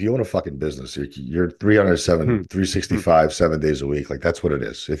 Like if you own a fucking business, you're 307, Hmm. Hmm. 365, 7 days a week. Like that's what it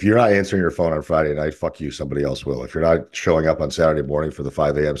is. If you're not answering your phone on Friday night, fuck you, somebody else will. If you're not showing up on Saturday morning for the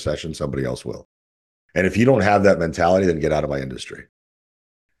 5 a.m. session, somebody else will. And if you don't have that mentality, then get out of my industry.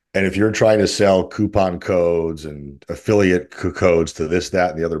 And if you're trying to sell coupon codes and affiliate codes to this,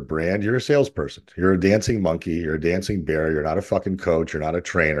 that, and the other brand, you're a salesperson. You're a dancing monkey. You're a dancing bear. You're not a fucking coach. You're not a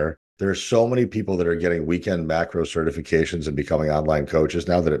trainer. There are so many people that are getting weekend macro certifications and becoming online coaches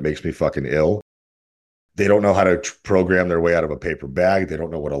now that it makes me fucking ill. They don't know how to program their way out of a paper bag. They don't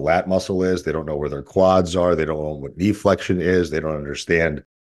know what a lat muscle is. They don't know where their quads are. They don't know what knee flexion is. They don't understand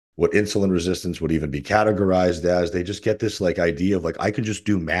what insulin resistance would even be categorized as. They just get this like idea of like, I can just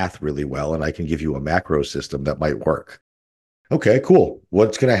do math really well and I can give you a macro system that might work. Okay, cool.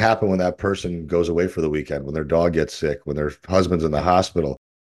 What's going to happen when that person goes away for the weekend, when their dog gets sick, when their husband's in the hospital,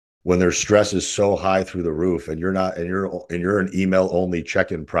 when their stress is so high through the roof and you're not, and you're an email only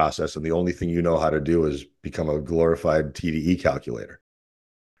check-in process. And the only thing you know how to do is become a glorified TDE calculator.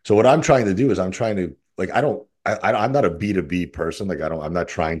 So what I'm trying to do is I'm trying to like I'm not a B2B person. Like I'm not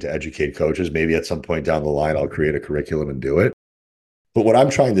trying to educate coaches. Maybe at some point down the line I'll create a curriculum and do it. But what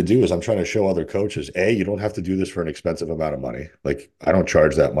I'm trying to do is I'm trying to show other coaches, A, you don't have to do this for an expensive amount of money. Like I don't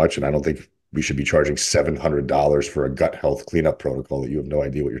charge that much, and I don't think we should be charging $700 for a gut health cleanup protocol that you have no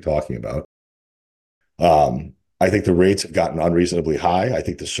idea what you're talking about. I think the rates have gotten unreasonably high. I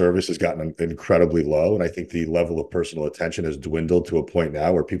think the service has gotten incredibly low. And I think the level of personal attention has dwindled to a point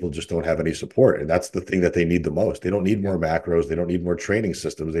now where people just don't have any support. And that's the thing that they need the most. They don't need more macros. They don't need more training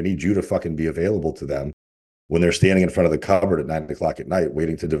systems. They need you to fucking be available to them when they're standing in front of the cupboard at 9 o'clock at night,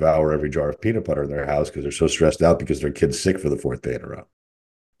 waiting to devour every jar of peanut butter in their house because they're so stressed out because their kid's sick for the fourth day in a row.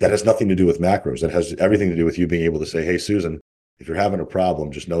 That has nothing to do with macros. That has everything to do with you being able to say, hey, Susan, if you're having a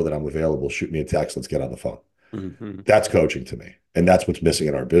problem, just know that I'm available. Shoot me a text. Let's get on the phone. Hmm. That's coaching to me. And that's what's missing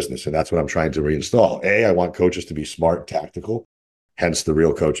in our business. And that's what I'm trying to reinstall. A, I want coaches to be smart, tactical, hence the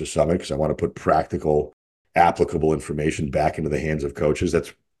Real Coaches Summit, because I want to put practical, applicable information back into the hands of coaches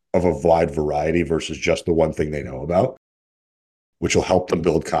that's of a wide variety versus just the one thing they know about, which will help them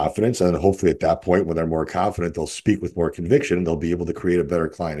build confidence. And then hopefully at that point, when they're more confident, they'll speak with more conviction and they'll be able to create a better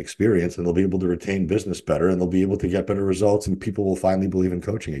client experience and they'll be able to retain business better and they'll be able to get better results and people will finally believe in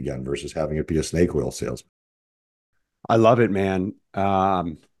coaching again versus having it be a snake oil salesman. I love it, man.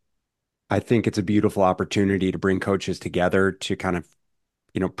 I think it's a beautiful opportunity to bring coaches together to kind of,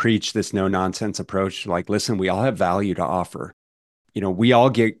 preach this no nonsense approach. Like, listen, we all have value to offer. We all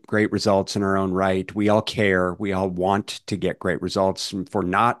get great results in our own right. We all care. We all want to get great results. And for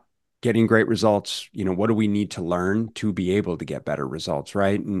not getting great results, what do we need to learn to be able to get better results,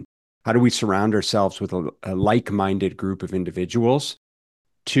 right? And how do we surround ourselves with a like-minded group of individuals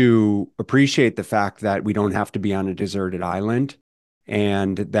to appreciate the fact that we don't have to be on a deserted island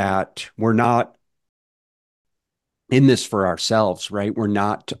and that we're not in this for ourselves, right? We're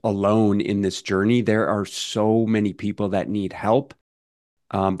not alone in this journey. There are so many people that need help,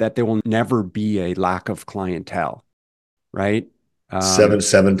 that there will never be a lack of clientele, right? Seven, Um,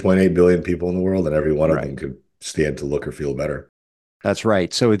 7.8 billion people in the world, and every one of them right. could stand to look or feel better. That's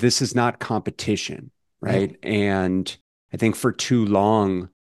right. So this is not competition, No. right? And I think for too long,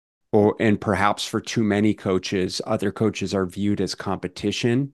 and perhaps for too many coaches, other coaches are viewed as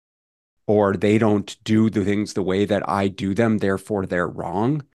competition, or they don't do the things the way that I do them, therefore they're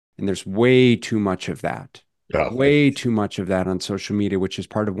wrong. And there's way too much of that. Oh, Way too much of that on social media, which is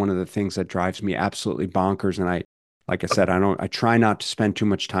part of one of the things that drives me absolutely bonkers. And like I said, I try not to spend too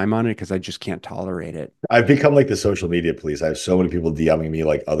much time on it because I just can't tolerate it. I've become like the social media police. I have so many people DMing me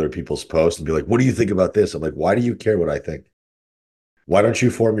like other people's posts and be like, what do you think about this? I'm like, why do you care what I think? Why don't you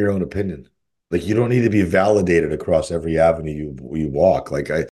form your own opinion? Like you don't need to be validated across every avenue you walk.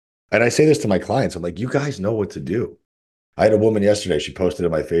 And I say this to my clients. I'm like, you guys know what to do. I had a woman yesterday, she posted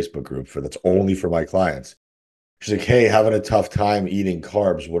in my Facebook group that's only for my clients. She's like, hey, having a tough time eating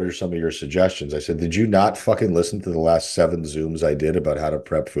carbs. What are some of your suggestions? I said, did you not fucking listen to the last 7 Zooms I did about how to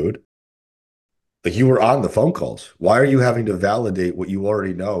prep food? Like you were on the phone calls. Why are you having to validate what you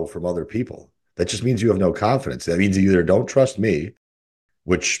already know from other people? That just means you have no confidence. That means you either don't trust me,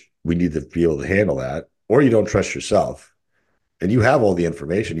 which we need to be able to handle that, or you don't trust yourself. And you have all the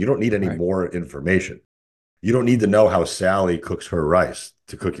information. You don't need any Right. more information. You don't need to know how Sally cooks her rice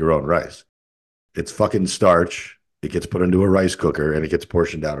to cook your own rice. It's fucking starch. It gets put into a rice cooker and it gets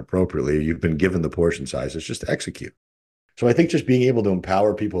portioned down appropriately. You've been given the portion size. It's just to execute. So I think just being able to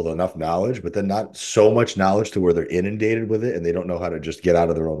empower people with enough knowledge, but then not so much knowledge to where they're inundated with it and they don't know how to just get out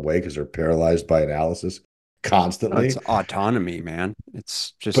of their own way because they're paralyzed by analysis It's constantly. autonomy, man.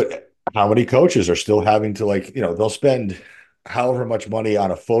 It's just But How many coaches are still having to they'll spend however much money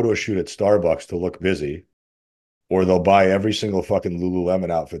on a photo shoot at Starbucks to look busy, or they'll buy every single fucking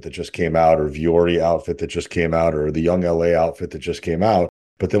Lululemon outfit that just came out, or Viore outfit that just came out, or the Young LA outfit that just came out.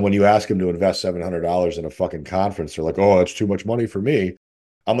 But then when you ask them to invest $700 in a fucking conference, they're like, oh, that's too much money for me.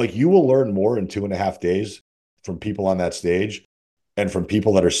 I'm like, you will learn more in 2.5 days from people on that stage and from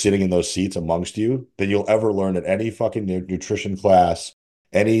people that are sitting in those seats amongst you than you'll ever learn at any fucking nutrition class,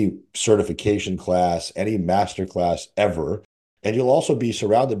 any certification class, any master class ever. And you'll also be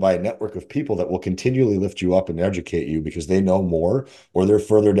surrounded by a network of people that will continually lift you up and educate you because they know more or they're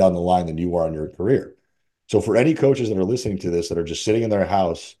further down the line than you are in your career. So for any coaches that are listening to this that are just sitting in their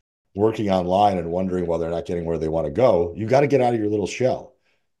house working online and wondering why they're not getting where they want to go, you got to get out of your little shell.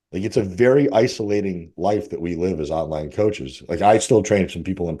 Like, it's a very isolating life that we live as online coaches. Like, I still train some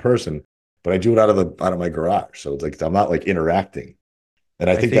people in person, but I do it out of my garage. So it's like I'm not like interacting. And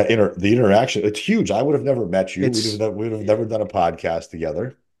I I think think that the interaction, it's huge. I would have never met you. it's We'd have never done a podcast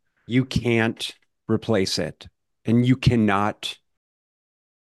together. you can't replace it, and you cannot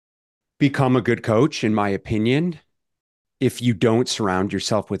become a good coach, in my opinion, if you don't surround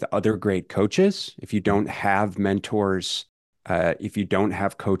yourself with other great coaches, if you don't have mentors, if you don't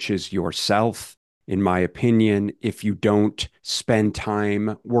have coaches yourself, in my opinion, if you don't spend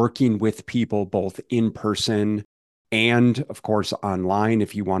time working with people both in person and, of course, online,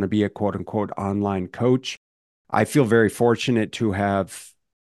 if you want to be a quote unquote online coach. I feel very fortunate to have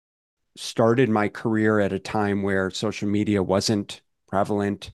started my career at a time where social media wasn't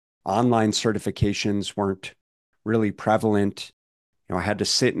prevalent, online certifications weren't really prevalent. I had to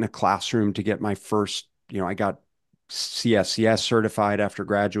sit in a classroom to get my first, I got CSCS certified after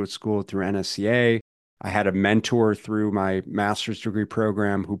graduate school through NSCA. I had a mentor through my master's degree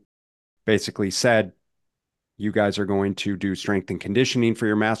program who basically said, you guys are going to do strength and conditioning for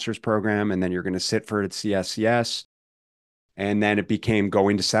your master's program, and then you're going to sit for it at CSCS. And then it became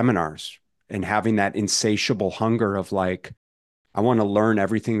going to seminars and having that insatiable hunger of like, I want to learn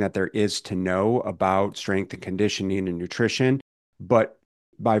everything that there is to know about strength and conditioning and nutrition. But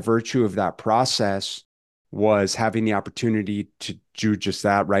by virtue of that process, was having the opportunity to do just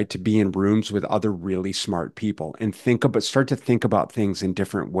that, right? To be in rooms with other really smart people and start to think about things in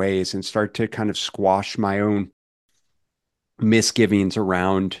different ways and start to kind of squash my own misgivings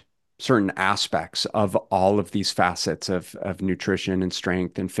around certain aspects of all of these facets of nutrition and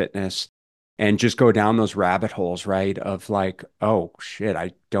strength and fitness, and just go down those rabbit holes, right? Of like, oh shit,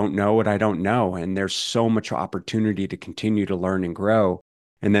 I don't know what I don't know. And there's so much opportunity to continue to learn and grow.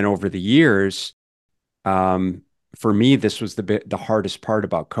 And then over the years, um, for me, this was the hardest part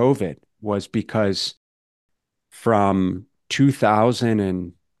about COVID was because from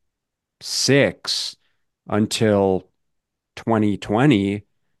 2006 until 2020,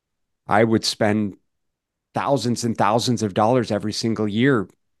 I would spend thousands and thousands of dollars every single year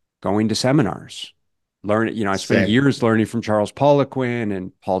going to seminars. I spent Same. years learning from Charles Poliquin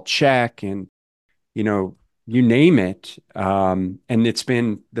and Paul Chek and, you name it. And it's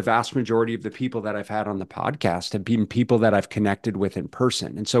been the vast majority of the people that I've had on the podcast have been people that I've connected with in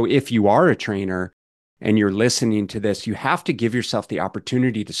person. And so if you are a trainer and you're listening to this, you have to give yourself the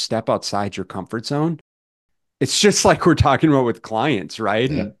opportunity to step outside your comfort zone. It's just like we're talking about with clients, right?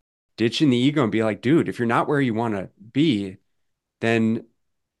 Yeah. And ditching the ego and be like, dude, if you're not where you want to be, then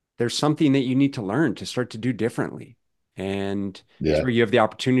there's something that you need to learn to start to do differently. And it's Yeah. where you have the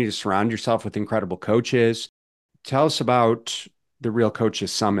opportunity to surround yourself with incredible coaches. Tell us about the Real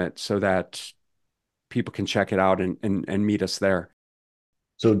Coaches Summit so that people can check it out and meet us there.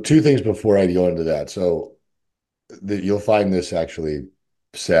 So two things before I go into that. So you'll find this actually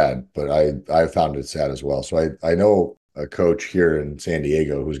sad, but I found it sad as well. So I know a coach here in San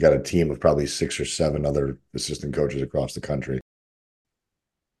Diego who's got a team of probably 6 or 7 other assistant coaches across the country.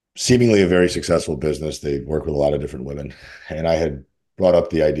 Seemingly a very successful business. They work with a lot of different women. And I had brought up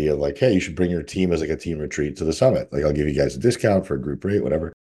the idea of like, hey, you should bring your team as like a team retreat to the summit. Like, I'll give you guys a discount for a group rate,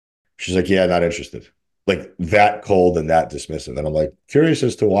 whatever. She's like, yeah, not interested. Like, that cold and that dismissive. And I'm like, curious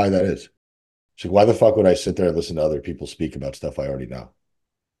as to why that is. She's like, why the fuck would I sit there and listen to other people speak about stuff I already know?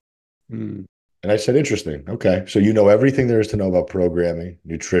 Mm. And I said, interesting. Okay. So you know everything there is to know about programming,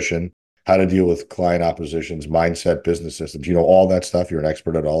 nutrition, how to deal with client oppositions, mindset, business systems. You know all that stuff. You're an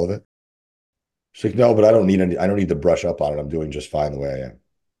expert at all of it. She's like, no, but I don't need to brush up on it. I'm doing just fine the way I am.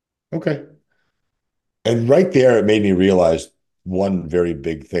 Okay. And right there, it made me realize one very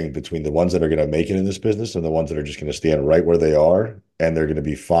big thing between the ones that are going to make it in this business and the ones that are just going to stand right where they are and they're going to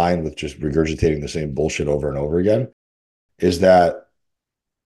be fine with just regurgitating the same bullshit over and over again is that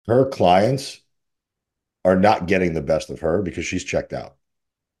her clients are not getting the best of her because she's checked out.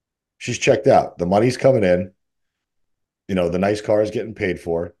 She's checked out. The money's coming in. The nice car is getting paid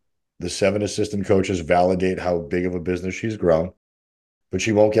for. The 7 assistant coaches validate how big of a business she's grown, but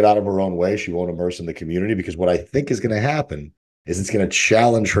she won't get out of her own way. She won't immerse in the community because what I think is going to happen is it's going to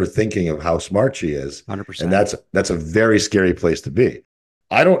challenge her thinking of how smart she is. And 100%. that's a very scary place to be.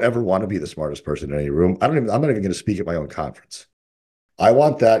 I don't ever want to be the smartest person in any room. I'm not even going to speak at my own conference. I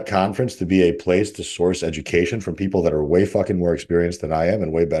want that conference to be a place to source education from people that are way fucking more experienced than I am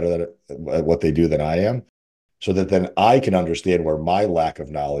and way better at what they do than I am, so that then I can understand where my lack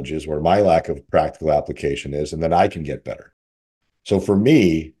of knowledge is, where my lack of practical application is, and then I can get better. So for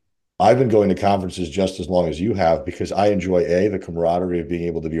me, I've been going to conferences just as long as you have because I enjoy the camaraderie of being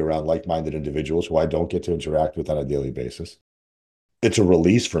able to be around like-minded individuals who I don't get to interact with on a daily basis. It's a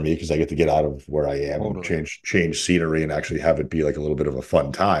release for me because I get to get out of where I am and Totally. change scenery and actually have it be like a little bit of a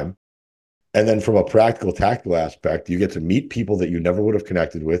fun time. And then from a practical, tactical aspect, you get to meet people that you never would have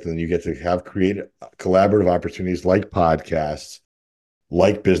connected with, and you get to have creative, collaborative opportunities like podcasts,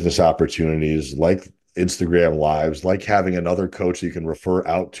 like business opportunities, like Instagram lives, like having another coach that you can refer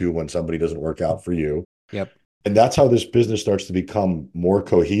out to when somebody doesn't work out for you. Yep. And that's how this business starts to become more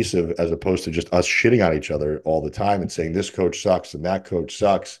cohesive as opposed to just us shitting on each other all the time and saying this coach sucks and that coach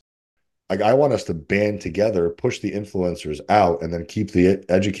sucks. Like I want us to band together, push the influencers out, and then keep the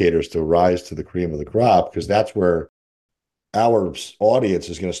educators to rise to the cream of the crop because that's where our audience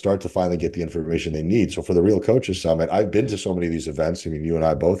is going to start to finally get the information they need. So for the Real Coaches Summit, I've been to so many of these events. I mean, you and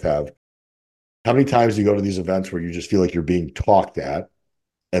I both have. How many times do you go to these events where you just feel like you're being talked at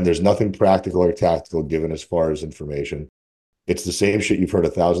and there's nothing practical or tactical given as far as information? It's the same shit you've heard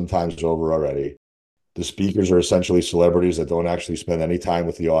 1,000 times over already. The speakers are essentially celebrities that don't actually spend any time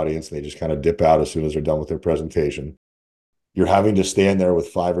with the audience. They just kind of dip out as soon as they're done with their presentation. You're having to stand there with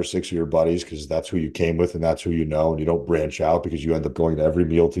 5 or 6 of your buddies because that's who you came with and that's who you know, and you don't branch out because you end up going to every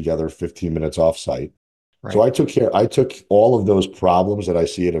meal together 15 minutes off site. So Right. I took all of those problems that I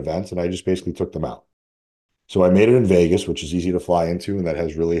see at events and I just basically took them out. So I made it in Vegas, which is easy to fly into and that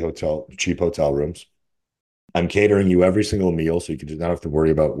has really cheap hotel rooms. I'm catering you every single meal, so you can just not have to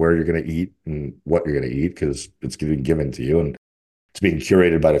worry about where you're going to eat and what you're going to eat because it's getting given to you and it's being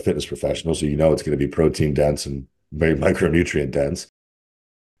curated by the fitness professional, so you know it's going to be protein dense and very micronutrient dense.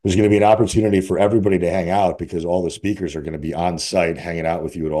 There's going to be an opportunity for everybody to hang out because all the speakers are going to be on site hanging out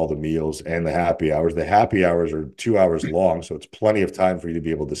with you at all the meals and the happy hours. The happy hours are 2 hours long, so it's plenty of time for you to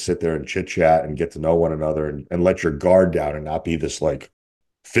be able to sit there and chit chat and get to know one another and let your guard down and not be this like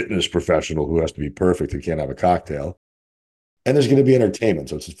fitness professional who has to be perfect and can't have a cocktail. And there's going to be entertainment.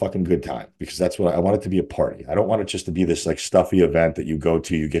 So it's a fucking good time because that's what I want it to be, a party. I don't want it just to be this like stuffy event that you go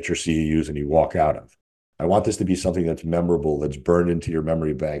to, you get your CEUs and you walk out of. I want this to be something that's memorable, that's burned into your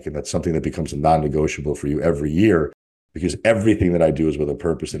memory bank, and that's something that becomes a non-negotiable for you every year because everything that I do is with a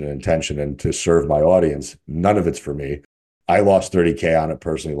purpose and an intention and to serve my audience. None of it's for me. I lost 30K on it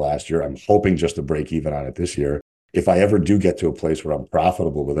personally last year. I'm hoping just to break even on it this year. If I ever do get to a place where I'm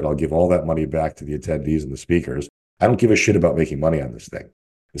profitable with it, I'll give all that money back to the attendees and the speakers. I don't give a shit about making money on this thing.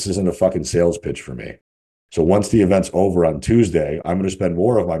 This isn't a fucking sales pitch for me. So once the event's over on Tuesday, I'm going to spend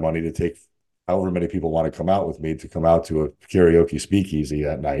more of my money to take however many people want to come out with me to come out to a karaoke speakeasy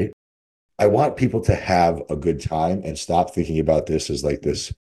at night. I want people to have a good time and stop thinking about this as like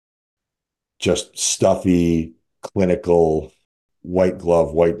this just stuffy, clinical, white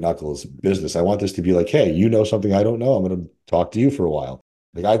glove, white knuckles business. I want this to be like, hey, you know something I don't know. I'm going to talk to you for a while.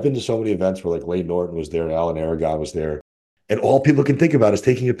 Like I've been to so many events where like Lane Norton was there, and Alan Aragon was there, and all people can think about is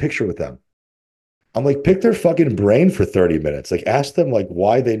taking a picture with them. I'm like, pick their fucking brain for 30 minutes. Like ask them like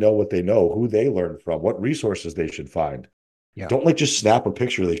why they know what they know, who they learned from, what resources they should find. Yeah. Don't like just snap a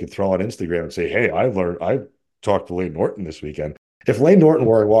picture they can throw on Instagram and say, hey, I talked to Lane Norton this weekend. If Lane Norton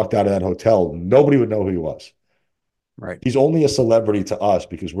were walked out of that hotel, nobody would know who he was. Right. He's only a celebrity to us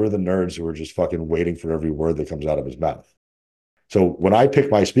because we're the nerds who are just fucking waiting for every word that comes out of his mouth. So when I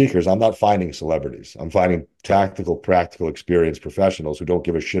pick my speakers, I'm not finding celebrities. I'm finding tactical, practical, experienced professionals who don't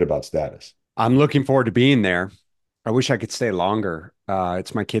give a shit about status. I'm looking forward to being there. I wish I could stay longer.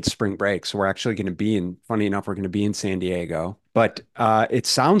 It's my kid's spring break, so we're actually going to be in, funny enough, we're going to be in San Diego. But it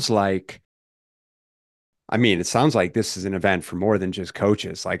sounds like, I mean, it sounds like this is an event for more than just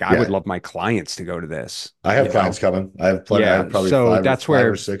coaches. Like I would Yeah, love my clients to go to this, I you have clients know? coming. I have plenty. I Yeah. have probably So five or that's five or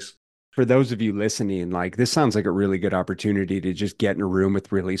where, six. for those of you listening, like this sounds like a really good opportunity to just get in a room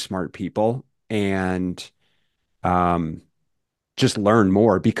with really smart people and um, just learn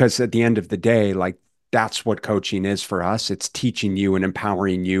more because at the end of the day, like that's what coaching is for us. It's teaching you and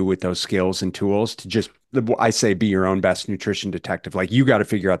empowering you with those skills and tools to just, I say, be your own best nutrition detective. Like you got to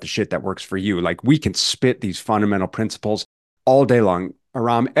figure out the shit that works for you. Like we can spit these fundamental principles all day long.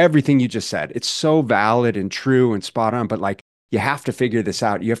 Aram, everything you just said, it's so valid and true and spot on, but like you have to figure this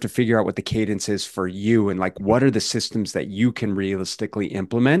out. You have to figure out what the cadence is for you and like what are the systems that you can realistically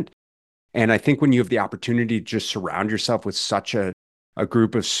implement. And I think when you have the opportunity to just surround yourself with such a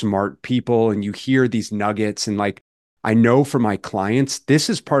group of smart people and you hear these nuggets and like I know for my clients, this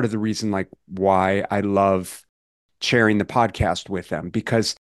is part of the reason like why I love sharing the podcast with them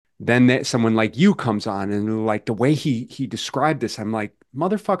because then someone like you comes on and like the way he described this, I'm like,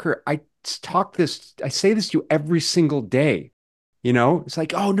 motherfucker, I say this to you every single day. You know, it's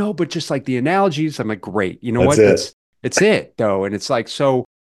like, oh no, but just like the analogies. I'm like, great. You know That's what? it. It's it though. And it's like, so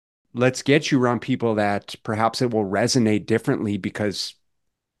let's get you around people that perhaps it will resonate differently because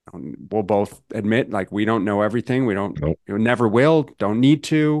we'll both admit like we don't know everything. We don't, Nope. never will, don't need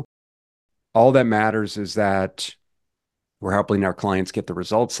to. All that matters is that we're helping our clients get the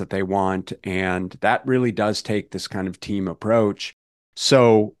results that they want. And that really does take this kind of team approach.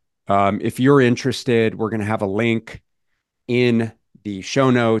 So if you're interested, we're going to have a link in the show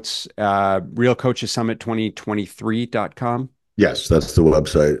notes, realcoachessummit2023.com. Yes, that's the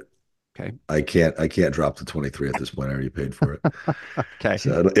website. Okay. I can't drop the 23 at this point. I already paid for it. Okay.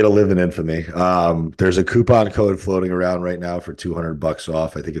 So it'll live in infamy. There's a coupon code floating around right now for $200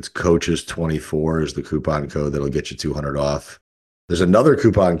 off. I think it's coaches 24 is the coupon code that'll get you 200 off. There's another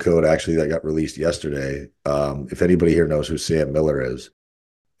coupon code actually that got released yesterday. If anybody here knows who Sam Miller is,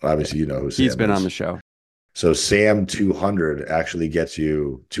 obviously you know who He's Sam been on is. the show. So Sam 200 actually gets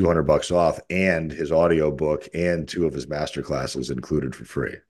you $200 off and his audio book and two of his master classes included for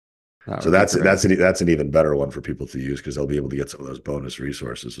free. That So would be that's great. that's an even better one for people to use because they'll be able to get some of those bonus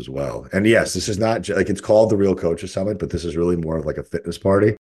resources as well. And yes, this is not like it's called the Real Coaches Summit, but this is really more of like a fitness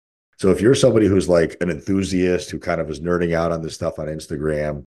party. So if you're somebody who's like an enthusiast who kind of is nerding out on this stuff on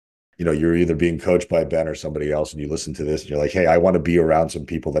Instagram, you know, you're either being coached by Ben or somebody else, and you listen to this and you're like, hey, I want to be around some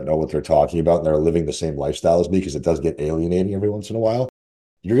people that know what they're talking about and they're living the same lifestyle as me because it does get alienating every once in a while.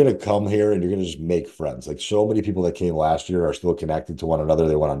 You're going to come here and you're going to just make friends. Like so many people that came last year are still connected to one another.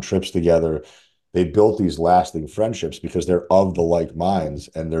 They went on trips together. They built these lasting friendships because they're of the like minds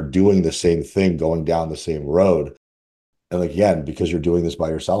and they're doing the same thing, going down the same road. And again, because you're doing this by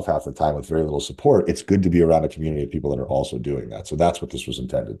yourself half the time with very little support, it's good to be around a community of people that are also doing that. So that's what this was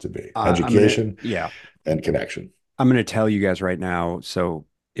intended to be: education Yeah, and connection. I'm going to tell you guys right now. So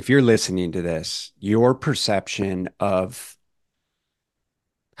if you're listening to this, your perception of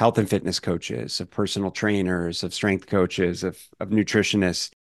health and fitness coaches, of personal trainers, of strength coaches, of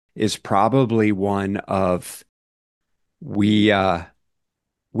nutritionists is probably one of we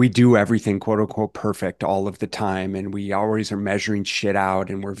we do everything quote unquote perfect all of the time and we always are measuring shit out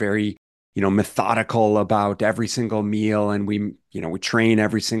and we're very methodical about every single meal and we train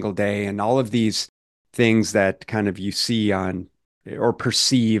every single day and all of these things that kind of you see on or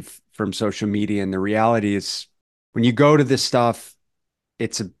perceive from social media. And the reality is when you go to this stuff,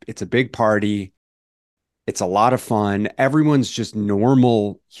 it's a big party. It's a lot of fun. Everyone's just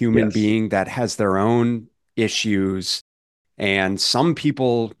normal human Yes. being that has their own issues. And some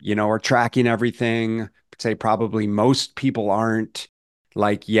people, are tracking everything. I'd say probably most people aren't.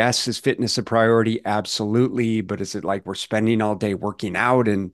 Like, yes, is fitness a priority? Absolutely. But is it like we're spending all day working out?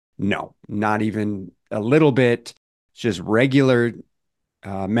 And no, not even a little bit. It's just regular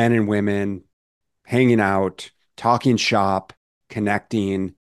men and women hanging out, talking shop,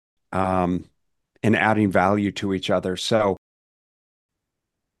 connecting, um, and adding value to each other. So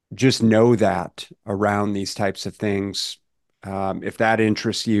just know that around these types of things. If that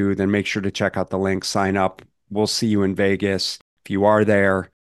interests you, then make sure to check out the link, sign up. We'll see you in Vegas. If you are there,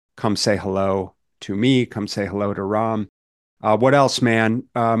 come say hello to me, come say hello to Ram. What else, man?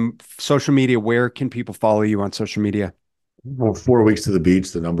 Social media, where can people follow you on social media? Well, 4 weeks to the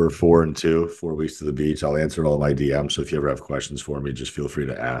beach, the number 4 and 2, 4 weeks to the beach. I'll answer all my DMs. So if you ever have questions for me, just feel free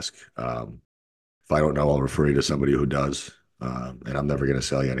to ask. If I don't know, I'll refer you to somebody who does. And I'm never going to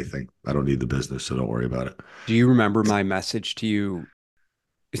sell you anything. I don't need the business, so don't worry about it. Do you remember my message to you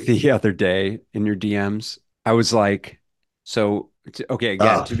the other day in your DMs? I was like, okay, again,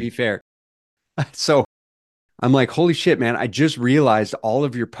 Ah, to be fair. So I'm like, holy shit, man. I just realized all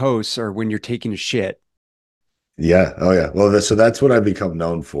of your posts are when you're taking a shit. yeah. Oh, yeah. Well, so that's what I've become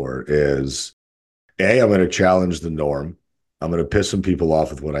known for is I'm going to challenge the norm. I'm going to piss some people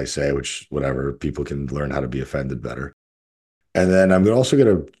off with what I say, which whatever, people can learn how to be offended better. And then I'm also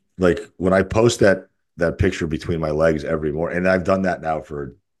going to like when I post that picture between my legs every morning, and I've done that now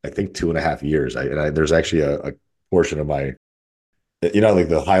for I think 2.5 years. There's actually a portion of my, like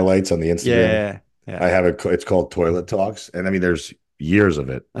the highlights on the Instagram. Yeah. Yeah. I have it's called Toilet Talks, and I mean there's years of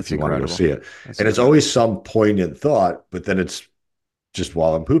it if That's you want to go incredible. see it, That's and it's incredible. always some poignant thought, but then it's just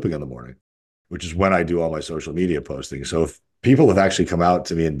while I'm pooping in the morning, which is when I do all my social media posting. So if people have actually come out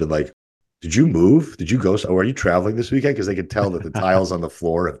to me and been like, did you move? Did you go? Or are you traveling this weekend? Because they could tell that the tiles on the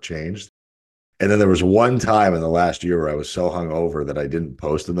floor have changed. And then there was one time in the last year where I was so hungover that I didn't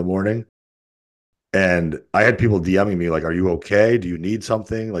post in the morning. And I had people DMing me like, "Are you okay? Do you need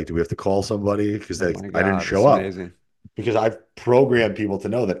something? Like, do we have to call somebody?" Because Oh I my didn't God, show that's up. amazing. Because I've programmed people to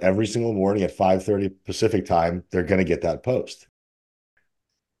know that every single morning at 5:30 Pacific time, they're going to get that post.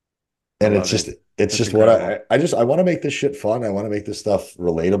 I And love it. it's That's just what incredible. I want to make this shit fun. I want to make this stuff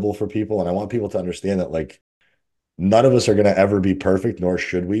relatable for people, and I want people to understand that like none of us are going to ever be perfect, nor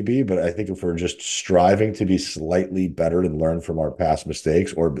should we be. But I think if we're just striving to be slightly better and learn from our past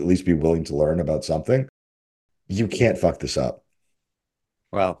mistakes, or at least be willing to learn about something, you can't fuck this up.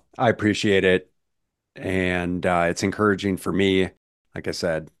 Well, I appreciate it. And it's encouraging for me. Like I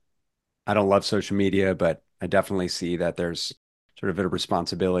said, I don't love social media, but I definitely see that there's sort of a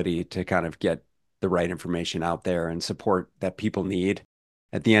responsibility to kind of get the right information out there and support that people need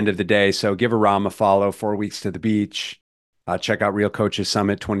at the end of the day. So give Aram a follow, 4 weeks to the beach. Check out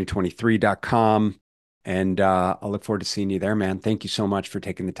realcoachessummit2023.com. And I'll look forward to seeing you there, man. Thank you so much for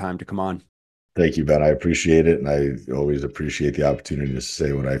taking the time to come on. Thank you, Ben. I appreciate it. And I always appreciate the opportunity to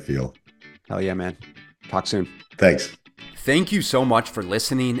say what I feel. Hell yeah, man. Talk soon. Thanks. Thank you so much for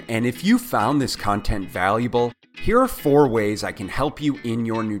listening. And if you found this content valuable, here are 4 ways I can help you in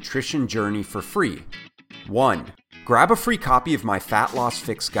your nutrition journey for free. 1. Grab a free copy of my Fat Loss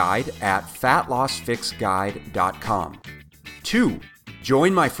Fix Guide at fatlossfixguide.com. 2.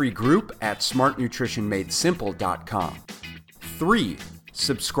 Join my free group at smartnutritionmadesimple.com. 3.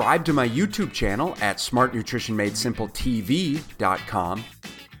 Subscribe to my YouTube channel at smartnutritionmadesimpletv.com.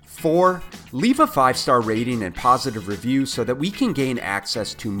 4. Leave a 5-star rating and positive review so that we can gain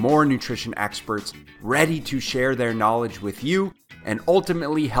access to more nutrition experts ready to share their knowledge with you and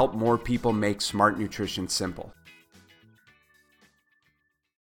ultimately help more people make smart nutrition simple.